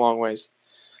 It was a long ways.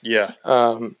 Yeah.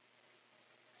 And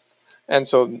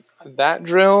so that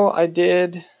drill I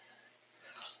did.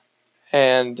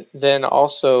 And then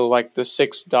also like the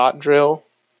 6 dot drill,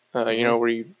 where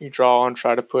you draw and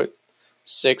try to put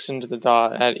 6 into the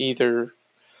dot at either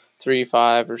 3,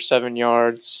 5, or 7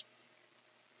 yards.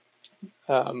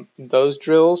 Those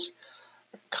drills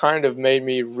kind of made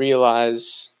me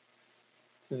realize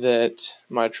that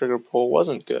my trigger pull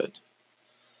wasn't good.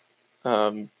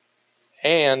 And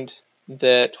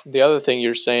that the other thing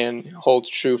you're saying holds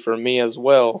true for me as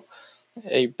well.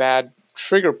 A bad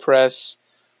trigger press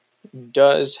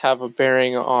does have a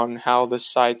bearing on how the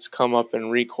sights come up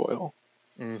and recoil.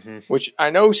 Mm-hmm. Which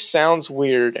I know sounds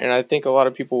weird, and I think a lot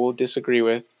of people will disagree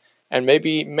with. And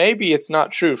maybe it's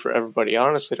not true for everybody. I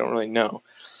honestly don't really know.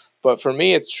 But for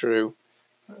me, it's true.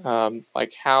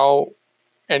 Like how,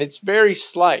 and it's very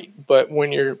slight, but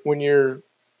when you're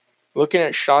looking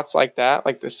at shots like that,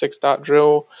 like the 6 dot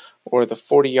drill or the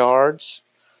 40 yards,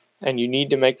 and you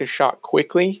need to make the shot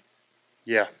quickly.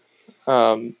 Yeah.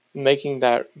 Making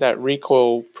that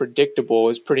recoil predictable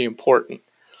is pretty important.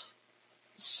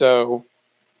 So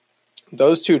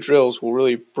those 2 drills will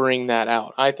really bring that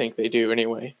out. I think they do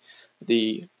anyway.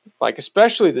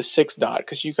 Especially the 6 dot,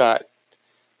 because you got,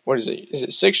 what is it? Is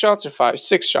it 6 shots or 5?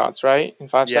 6 shots, right? In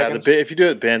 5 seconds? Yeah, if you do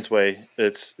it Ben's way,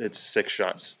 it's 6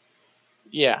 shots.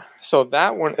 Yeah. So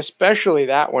that one, especially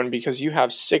that one, because you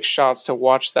have 6 shots to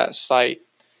watch that sight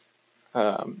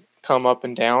come up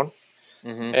and down.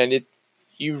 Mm-hmm. And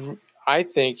I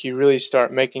think you really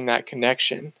start making that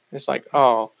connection. It's like,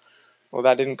 oh, well,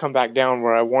 that didn't come back down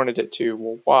where I wanted it to.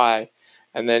 Well, why?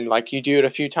 And then like you do it a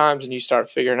few times and you start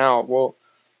figuring out, well,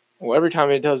 every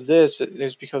time it does this,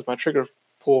 it's because my trigger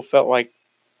pull felt like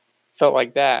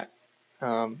that.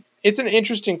 It's an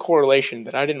interesting correlation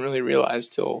that I didn't really realize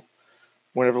till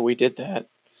whenever we did that.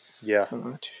 Yeah.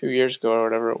 2 years ago or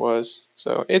whatever it was.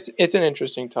 So it's an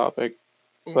interesting topic,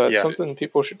 but something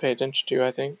people should pay attention to,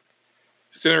 I think.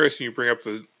 It's interesting you bring up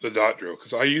the dot drill,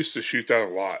 because I used to shoot that a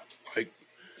lot. Like,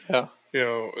 yeah,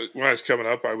 when I was coming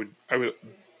up,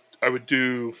 I would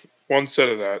do one set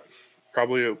of that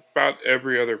probably about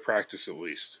every other practice at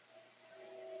least.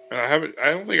 And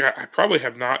I probably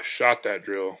have not shot that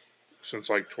drill since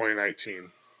like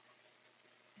 2019.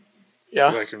 Yeah,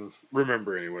 I can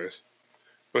remember anyways.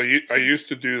 But I used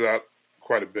to do that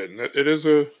quite a bit, and it is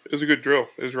a good drill.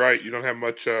 It's right. You don't have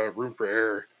much room for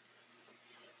error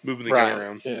moving the gun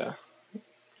around. Yeah.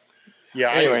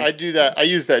 Yeah, anyway. I do that. I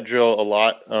use that drill a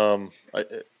lot,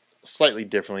 slightly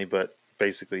differently, but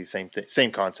basically same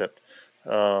concept.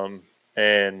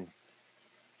 And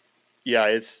yeah,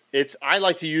 it's. I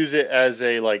like to use it as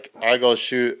a I go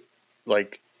shoot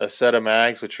like a set of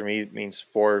mags, which for me means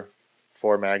four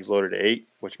mags loaded to 8,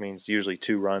 which means usually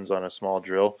 2 runs on a small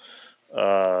drill.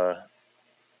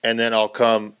 And then I'll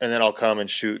come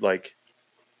and shoot like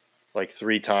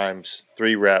 3 times,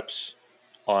 3 reps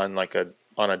on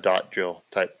a dot drill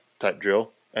type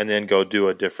drill, and then go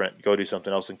do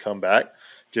something else and come back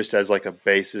just as like a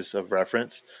basis of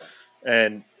reference.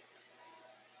 And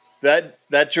that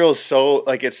drill is so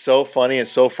it's so funny and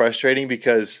so frustrating,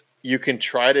 because you can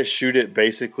try to shoot it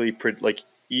basically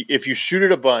if you shoot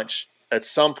it a bunch, at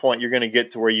some point you're going to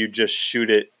get to where you just shoot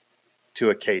it to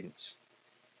a cadence,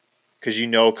 because you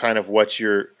know kind of what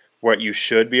you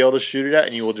should be able to shoot it at,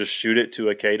 and you will just shoot it to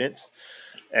a cadence.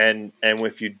 And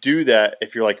if you do that,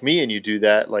 if you're like me and you do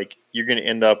that, like you're going to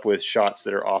end up with shots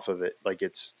that are off of it. Like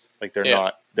it's like they're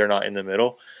not in the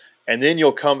middle. And then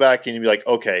you'll come back and you'll be like,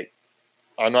 okay,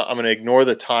 I'm going to ignore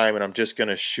the time and I'm just going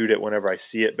to shoot it whenever I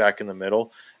see it back in the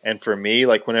middle. And for me,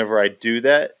 like whenever I do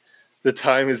that, the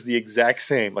time is the exact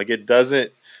same. Like it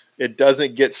doesn't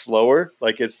get slower.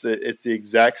 Like it's the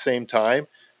exact same time.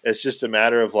 It's just a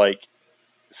matter of like,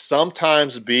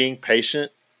 sometimes being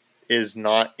patient is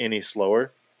not any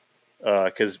slower.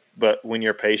 But when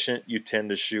you're patient, you tend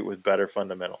to shoot with better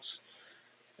fundamentals.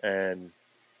 And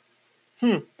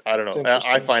I don't know.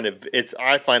 I find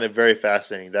it very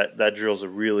fascinating. That drill's a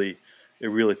really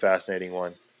fascinating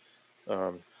one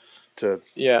to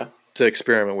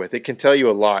experiment with. It can tell you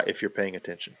a lot if you're paying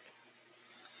attention.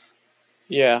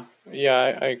 Yeah,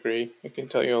 I agree. It can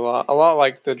tell you a lot. A lot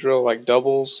like the drill, like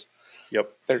doubles.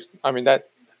 Yep. There's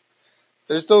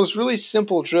those really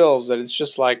simple drills that it's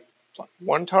just like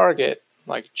one target,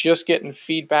 like just getting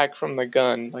feedback from the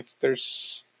gun. Like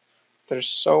there's there's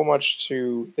so much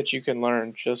that you can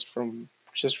learn just from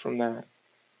that.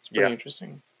 It's pretty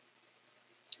interesting.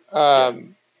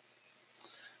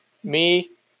 Me,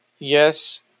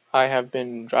 yes, I have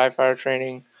been dry fire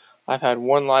training. I've had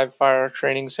one live fire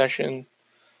training session.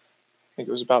 I think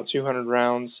it was about 200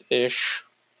 rounds ish,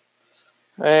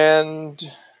 and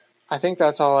I think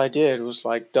that's all I did was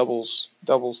like doubles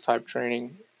type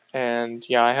training. And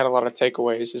yeah, I had a lot of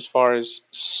takeaways as far as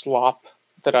slop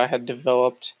that I had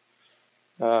developed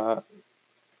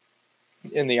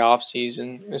in the off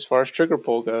season as far as trigger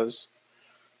pull goes.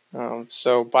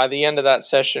 So by the end of that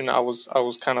session, I was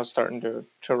kind of starting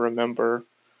to remember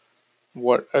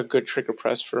what a good trigger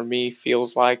press for me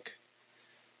feels like,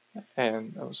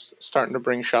 and I was starting to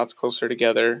bring shots closer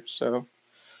together. So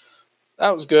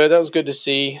that was good. That was good to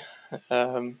see.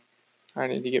 I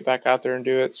need to get back out there and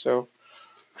do it. So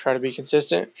try to be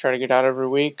consistent. Try to get out every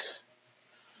week.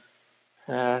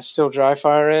 Still dry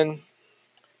firing,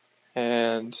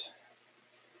 and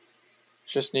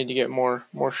just need to get more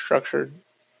structured.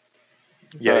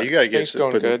 Yeah, But you got to get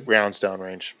going good. rounds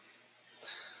downrange.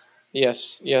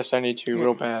 Yes, I need to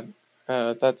real bad.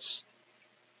 I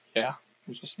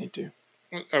just need to.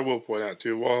 I will point out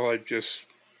too, while I just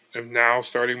am now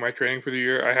starting my training for the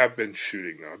year, I have been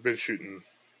shooting now. I've been shooting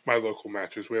my local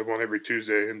matches. We have one every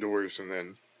Tuesday indoors, and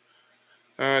then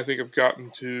I think I've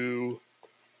gotten to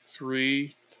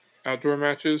 3 outdoor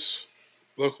matches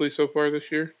locally so far this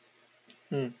year.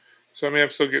 So I mean,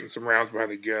 I'm still getting some rounds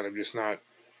behind the gun. I'm just not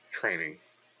training,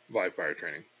 live fire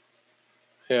training.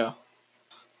 Yeah,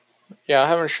 I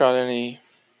haven't shot any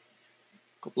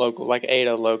local, like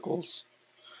ADA locals.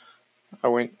 I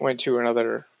went to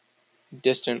another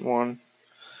distant one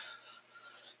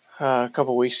a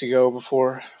couple weeks ago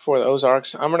before the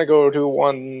Ozarks. I'm gonna go to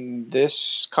one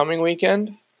this coming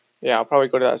weekend. Yeah, I'll probably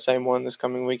go to that same one this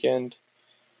coming weekend.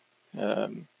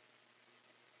 But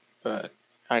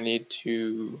I need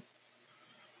to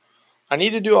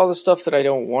do all the stuff that I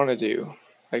don't want to do,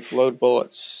 like load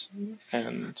bullets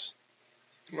and.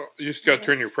 Well, you just got to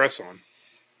turn your press on.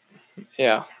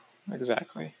 Yeah,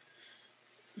 exactly.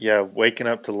 Yeah, waking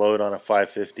up to load on a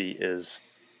 550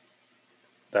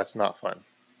 that's not fun.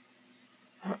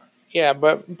 Yeah,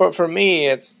 but for me,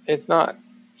 it's not.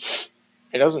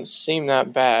 It doesn't seem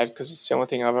that bad because it's the only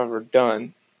thing I've ever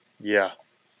done. Yeah.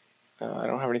 I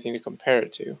don't have anything to compare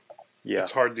it to. Yeah,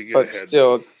 it's hard to get. But ahead.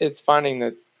 Still, it's finding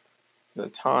the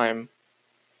time.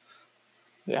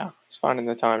 Yeah, it's finding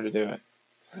the time to do it.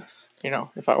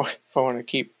 If I want to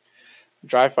keep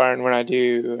dry firing when I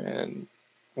do and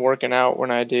working out when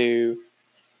I do,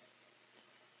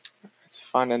 it's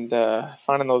finding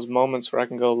those moments where I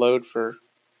can go load for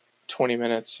 20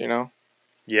 minutes.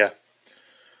 Yeah.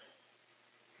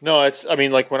 No, I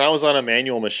mean, like when I was on a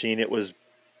manual machine, it was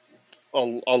a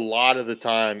lot of the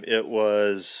time it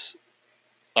was,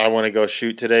 I want to go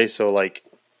shoot today. So like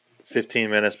 15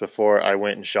 minutes before I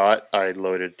went and shot, I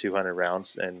loaded 200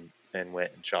 rounds and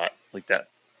went and shot like that.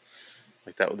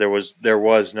 There was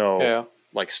no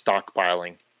like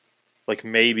stockpiling. Like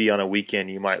maybe on a weekend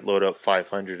you might load up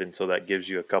 500, and so that gives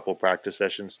you a couple practice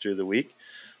sessions through the week.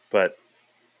 But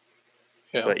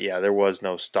yeah, there was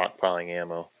no stockpiling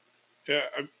ammo. Yeah,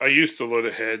 I used to load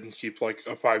ahead and keep like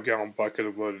a 5-gallon bucket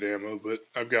of loaded ammo, but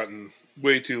I've gotten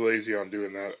way too lazy on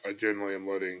doing that. I generally am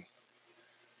loading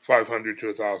 500 to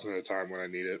 1,000 at a time when I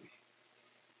need it.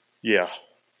 Yeah.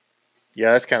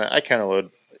 Yeah, I kind of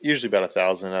load usually about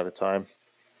 1,000 at a time.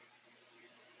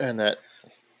 And that,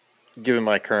 given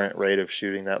my current rate of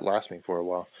shooting, that lasts me for a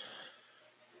while.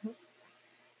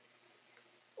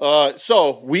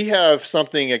 So we have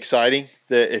something exciting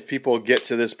that if people get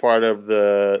to this part of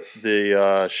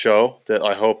the show, that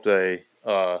I hope they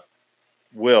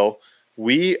will.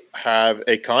 We have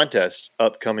a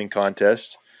upcoming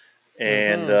contest,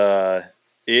 and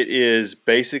it is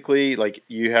basically like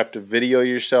you have to video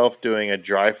yourself doing a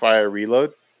dry fire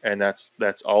reload, and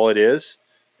that's all it is.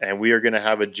 And we are going to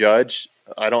have a judge.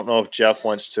 I don't know if Jeff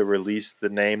wants to release the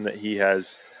name that he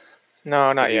has.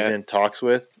 No, not yet. He's in talks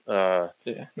with. Not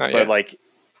but yet. Like,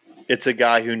 it's a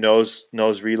guy who knows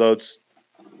reloads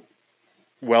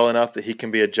well enough that he can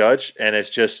be a judge, and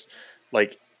it's just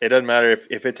like it doesn't matter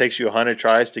if it takes you 100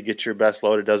 tries to get your best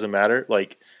load. It doesn't matter.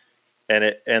 Like,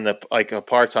 a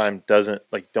part time doesn't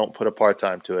don't put a part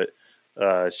time to it.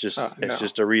 It's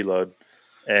just a reload,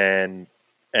 and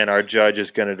our judge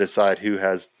is going to decide who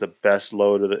has the best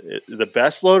load or the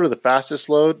best load or the fastest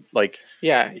load. Like,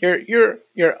 yeah,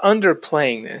 you're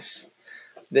underplaying this.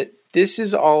 That this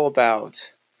is all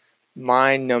about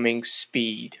mind-numbing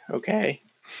speed. Okay,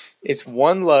 it's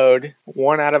one load,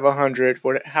 1 out of 100.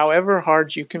 However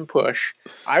hard you can push.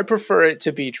 I prefer it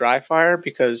to be dry fire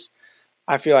because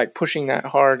I feel like pushing that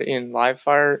hard in live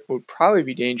fire would probably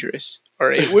be dangerous,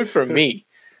 or it would for me.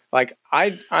 Like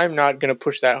I'm not gonna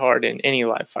push that hard in any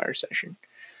live fire session.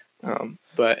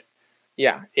 But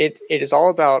yeah, it is all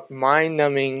about mind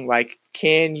numbing. Like,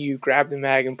 can you grab the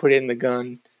mag and put it in the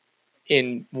gun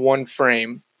in one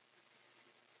frame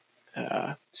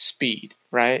speed,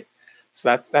 right?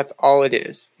 So that's all it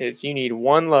is you need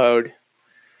one load,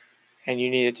 and you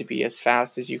need it to be as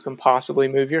fast as you can possibly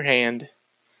move your hand.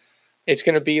 It's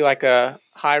going to be like a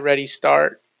high ready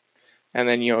start, and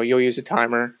then you'll use a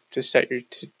timer to set your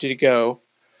to go.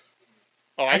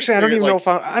 Oh, Actually, I don't even know if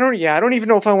I don't even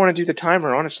know if I want to do the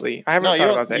timer. Honestly, I haven't thought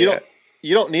about that yet.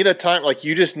 You don't need a time. Like,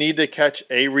 you just need to catch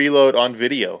a reload on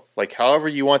video. Like, however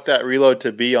you want that reload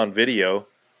to be on video,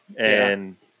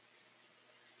 and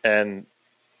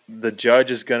the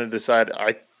judge is going to decide.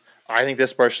 I think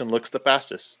this person looks the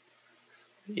fastest.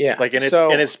 Yeah, like, and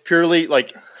it's purely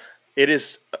like, it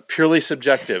is purely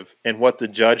subjective in what the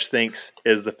judge thinks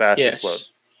is the fastest load.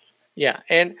 Yeah,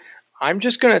 and I'm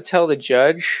just going to tell the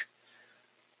judge,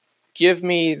 give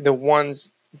me the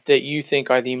ones that you think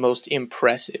are the most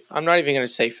impressive. I'm not even going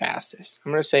to say fastest.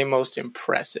 I'm going to say most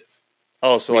impressive.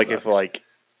 Oh, so like, if like,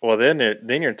 well, then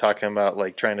you're talking about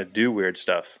like trying to do weird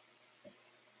stuff.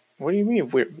 What do you mean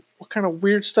weird? What kind of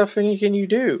weird stuff can you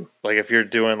do? Like, if you're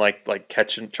doing like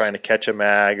trying to catch a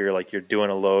mag, or like you're doing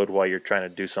a load while you're trying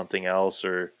to do something else,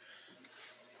 or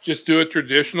just do a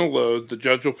traditional load. The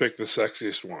judge will pick the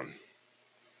sexiest one.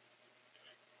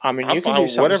 I mean, you can do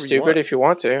something stupid if you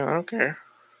want to. I don't care.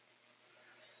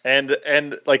 And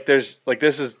like, there's like,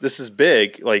 this is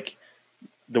big. Like,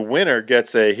 the winner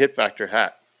gets a hit factor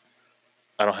hat.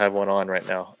 I don't have one on right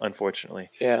now, unfortunately.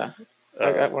 Yeah,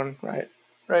 I got one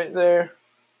right there,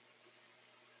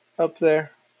 up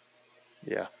there.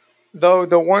 Yeah. Though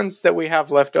the ones that we have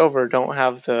left over don't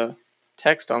have the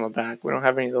text on the back. We don't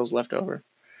have any of those left over.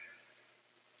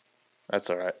 That's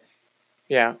all right.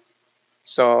 Yeah.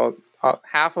 So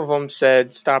half of them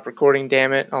said "stop recording,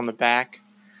 damn it" on the back,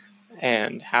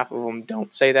 and half of them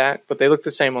don't say that, but they look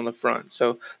the same on the front.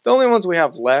 So the only ones we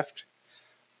have left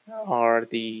are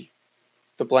the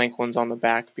blank ones on the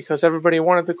back, because everybody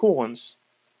wanted the cool ones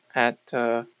at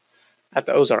the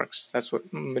Ozarks. That's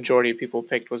what majority of people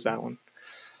picked, was that one.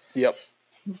 Yep.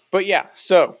 But yeah,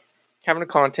 so having a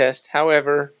contest.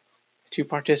 However, to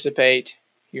participate,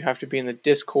 you have to be in the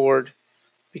Discord,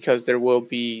 because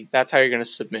that's how you're going to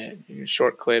submit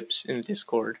short clips in the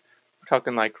Discord. We're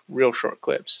talking like real short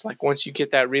clips. Like, once you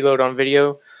get that reload on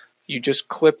video, you just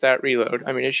clip that reload.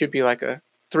 I mean, it should be like a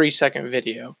 3-second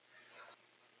video.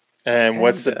 And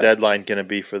what's the deadline going to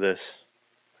be for this?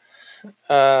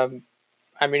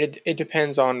 I mean, it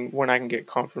depends on when I can get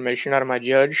confirmation out of my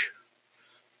judge.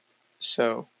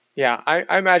 So, yeah,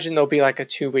 I imagine there'll be like a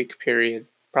 2-week period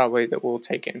probably that we'll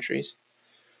take entries.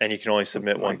 And you can only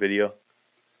submit one video?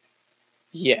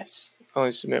 Yes, only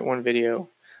submit one video.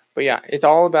 But yeah, it's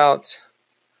all about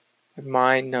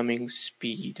mind-numbing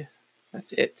speed.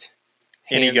 That's it.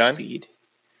 Any gun? Speed.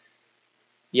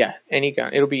 Yeah, any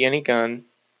gun. It'll be any gun.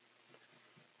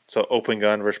 So open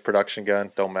gun versus production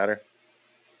gun, don't matter?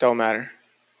 Don't matter.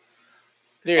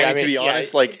 Dude, I mean, to be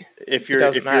honest, like, if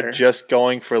you're just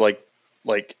going for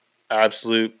like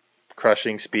absolute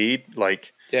crushing speed,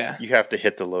 like, yeah, you have to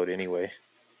hit the load anyway.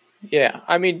 Yeah,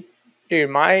 I mean, dude,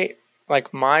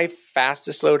 my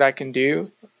fastest load I can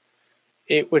do,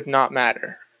 it would not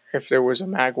matter if there was a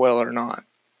mag well or not.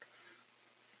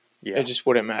 Yeah. It just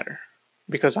wouldn't matter,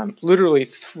 because I'm literally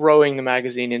throwing the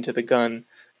magazine into the gun,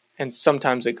 and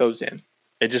sometimes it goes in.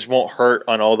 It just won't hurt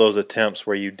on all those attempts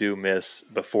where you do miss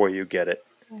before you get it.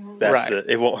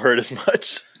 It won't hurt as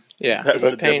much. Yeah, that's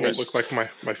but the pain difference. Look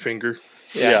like my finger.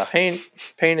 Yeah,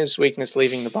 pain is weakness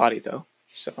leaving the body, though.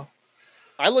 So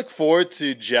I look forward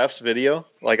to Jeff's video.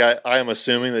 Like, I am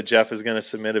assuming that Jeff is going to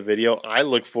submit a video. I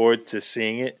look forward to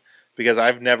seeing it, because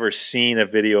I've never seen a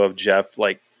video of Jeff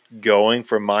like going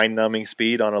for mind-numbing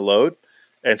speed on a load.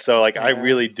 And so, like, I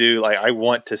really do, like, I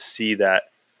want to see that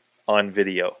on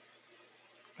video.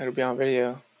 It'll be on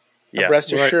video. Yeah.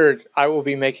 Rest assured, I will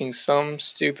be making some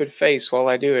stupid face while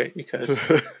I do it,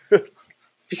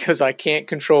 because I can't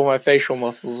control my facial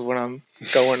muscles when I'm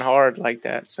going hard like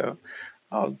that. So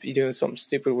I'll be doing something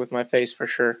stupid with my face for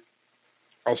sure.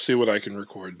 I'll see what I can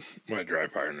record when I dry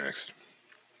fire next.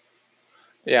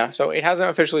 Yeah, so it hasn't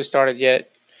officially started yet.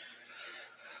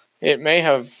 It may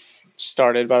have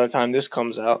started by the time this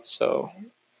comes out. So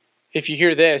if you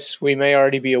hear this, we may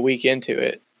already be a week into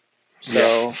it.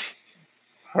 So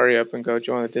hurry up and go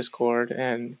join the Discord.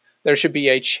 And there should be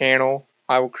a channel.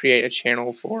 I will create a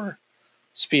channel for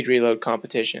speed reload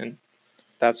competition.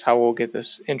 That's how we'll get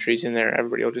this entries in there.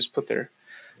 Everybody will just put their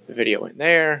the video in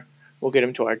there. We'll get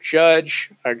him to our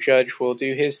judge. Our judge will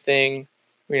do his thing.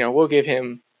 We'll give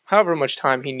him however much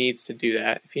time he needs to do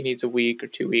that. If he needs a week or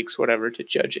 2 weeks, whatever, to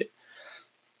judge it.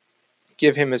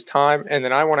 Give him his time, and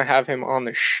then I want to have him on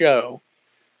the show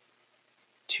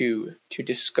to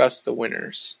discuss the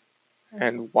winners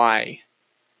and why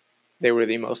they were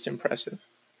the most impressive.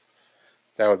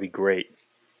 That would be great.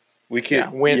 We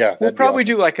could, we'll probably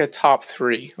do like a top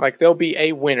 3. Like there'll be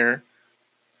a winner.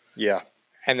 Yeah.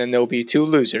 And then there'll be 2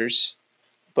 losers,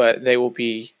 but they will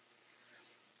be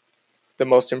the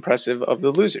most impressive of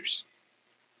the losers.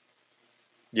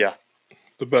 Yeah.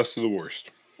 The best of the worst.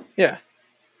 Yeah.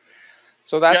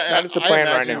 So that is the plan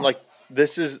right now. Like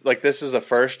this is a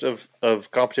first of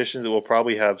competitions that we'll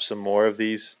probably have some more of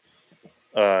these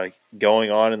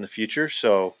going on in the future.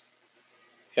 So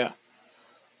yeah.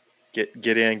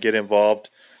 Get involved.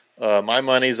 My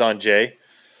money's on Jay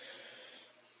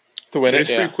to win it.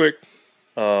 Pretty quick.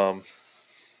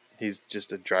 He's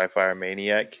just a dry fire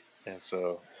maniac, and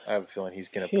so I have a feeling he's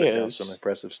going to put down some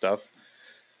impressive stuff.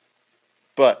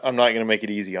 But I'm not going to make it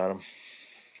easy on him.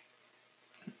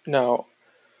 No,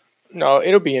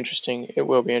 it'll be interesting. It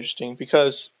will be interesting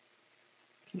because,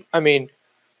 I mean,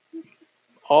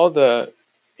 all the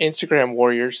Instagram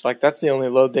warriors, like that's the only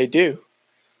load they do.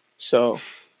 So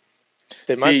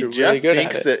they might be really good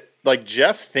at it.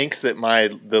 Jeff thinks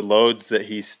that the loads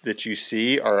that you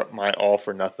see are my all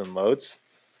for nothing loads,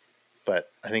 but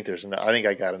I think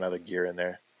I got another gear in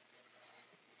there.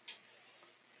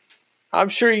 I'm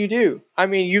sure you do. I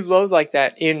mean, you load like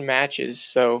that in matches,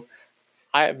 so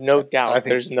I have no doubt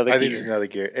there's another gear. I think there's another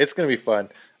gear. It's going to be fun.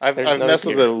 I've messed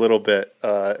with it a little bit,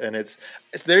 and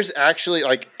there's actually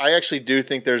I actually do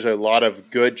think there's a lot of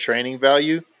good training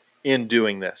value in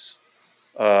doing this,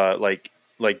 like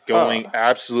going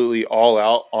absolutely all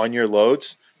out on your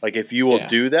loads. Like if you will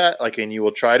do that, and you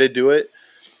will try to do it,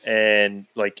 and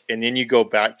then you go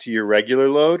back to your regular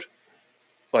load,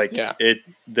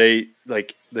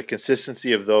 the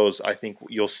consistency of those, I think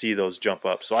you'll see those jump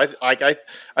up. So I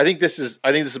think this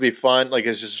will be fun. Like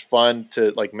it's just fun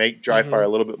to make dry fire a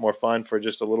little bit more fun for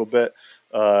just a little bit.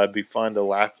 It'd be fun to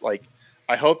laugh. Like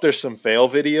I hope there's some fail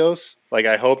videos. Like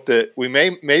I hope that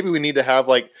maybe we need to have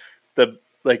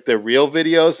the real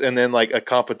videos and then a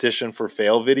competition for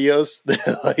fail videos.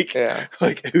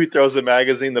 Like who throws the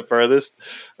magazine the furthest.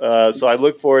 So I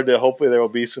look forward to, hopefully there will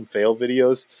be some fail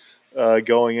videos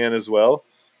going in as well.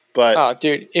 But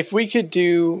dude, if we could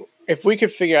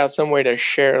figure out some way to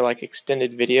share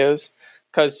extended videos,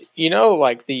 because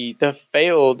the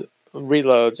failed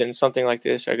reloads and something like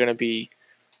this are going to be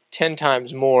 10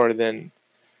 times more than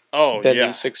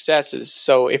these successes.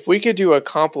 So if we could do a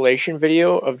compilation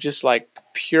video of just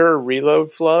pure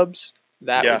reload flubs,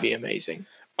 that would be amazing.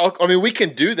 I mean, we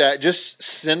can do that. Just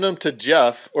send them to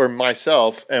Jeff or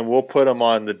myself, and we'll put them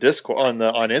on the Discord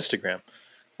on Instagram.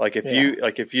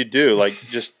 If you do,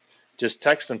 just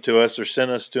text them to us or send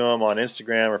us to them on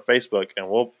Instagram or Facebook, and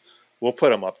we'll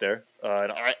put them up there.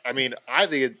 And I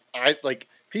think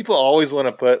people always want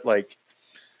to put you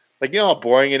know how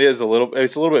boring it is.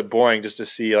 It's a little bit boring just to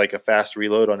see a fast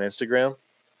reload on Instagram.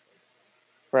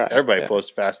 Right. Everybody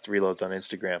posts fast reloads on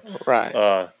Instagram.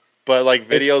 Right. But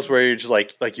videos where you're just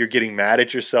you're getting mad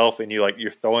at yourself and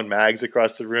you're throwing mags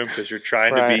across the room because you're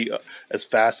trying to be as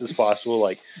fast as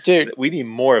possible. Dude, we need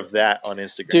more of that on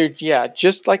Instagram. Dude, yeah,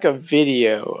 just a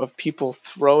video of people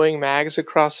throwing mags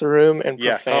across the room and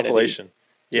profanity. Compilation.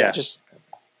 Yeah,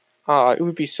 it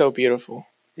would be so beautiful.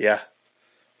 Yeah.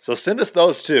 So send us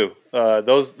those too.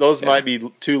 Those might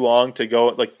be too long to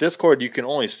go. Discord, you can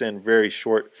only send very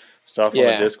short stuff on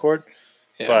the Discord,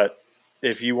 but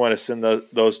if you want to send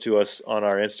those to us on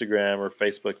our Instagram or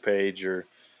Facebook page, or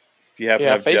if you happen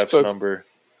to have Jeff's number.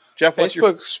 Jeff, what's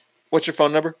your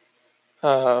phone number?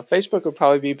 Facebook would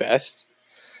probably be best.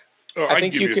 I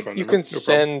think you can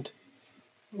send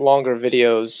longer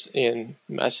videos in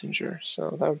Messenger,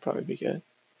 so that would probably be good.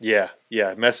 Yeah,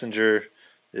 Messenger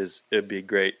it'd be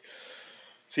great.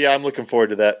 So I'm looking forward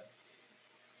to that.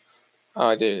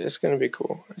 Oh, dude, it's gonna be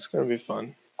cool. It's gonna be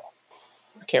fun.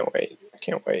 I can't wait.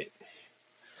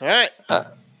 All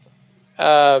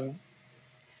right.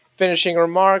 Finishing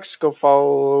remarks. Go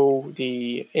follow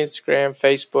the Instagram,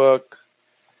 Facebook,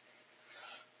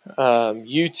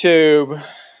 YouTube,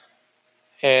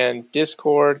 and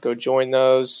Discord. Go join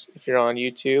those. If you're on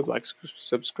YouTube,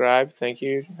 subscribe. Thank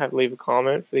you. Leave a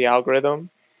comment for the algorithm.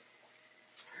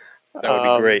 That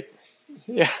would be great.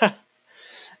 Yeah.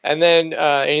 And then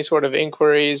any sort of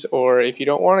inquiries, or if you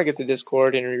don't want to get the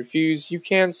Discord and refuse, you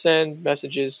can send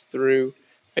messages through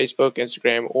Facebook,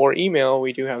 Instagram, or email.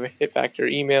 We do have a Hit Factor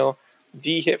email,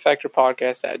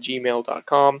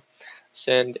 thehitfactorpodcast@gmail.com.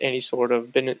 send any sort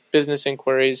of business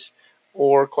inquiries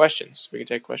or questions. We can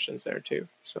take questions there too.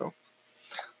 So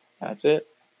that's it.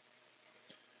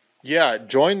 Yeah,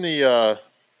 join the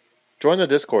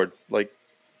Discord. Like,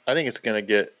 I think it's gonna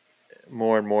get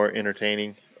more and more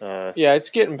entertaining. Yeah, it's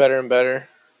getting better and better.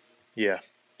 Yeah.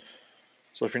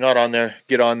 So if you're not on there,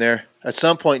 get on there. At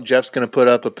some point, Jeff's gonna put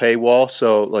up a paywall.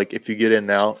 So like, if you get in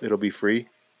now, it'll be free,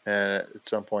 and at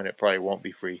some point, it probably won't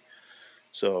be free.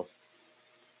 So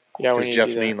Yeah, because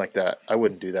Jeff's mean like that, I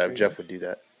wouldn't do that. Jeff would do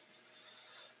that.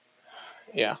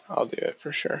 Yeah, I'll do it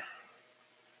for sure.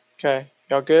 Okay,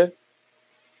 y'all good?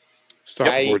 Stop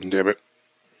recording, damn it.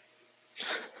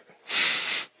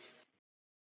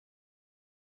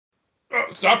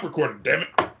 Stop recording, damn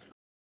it.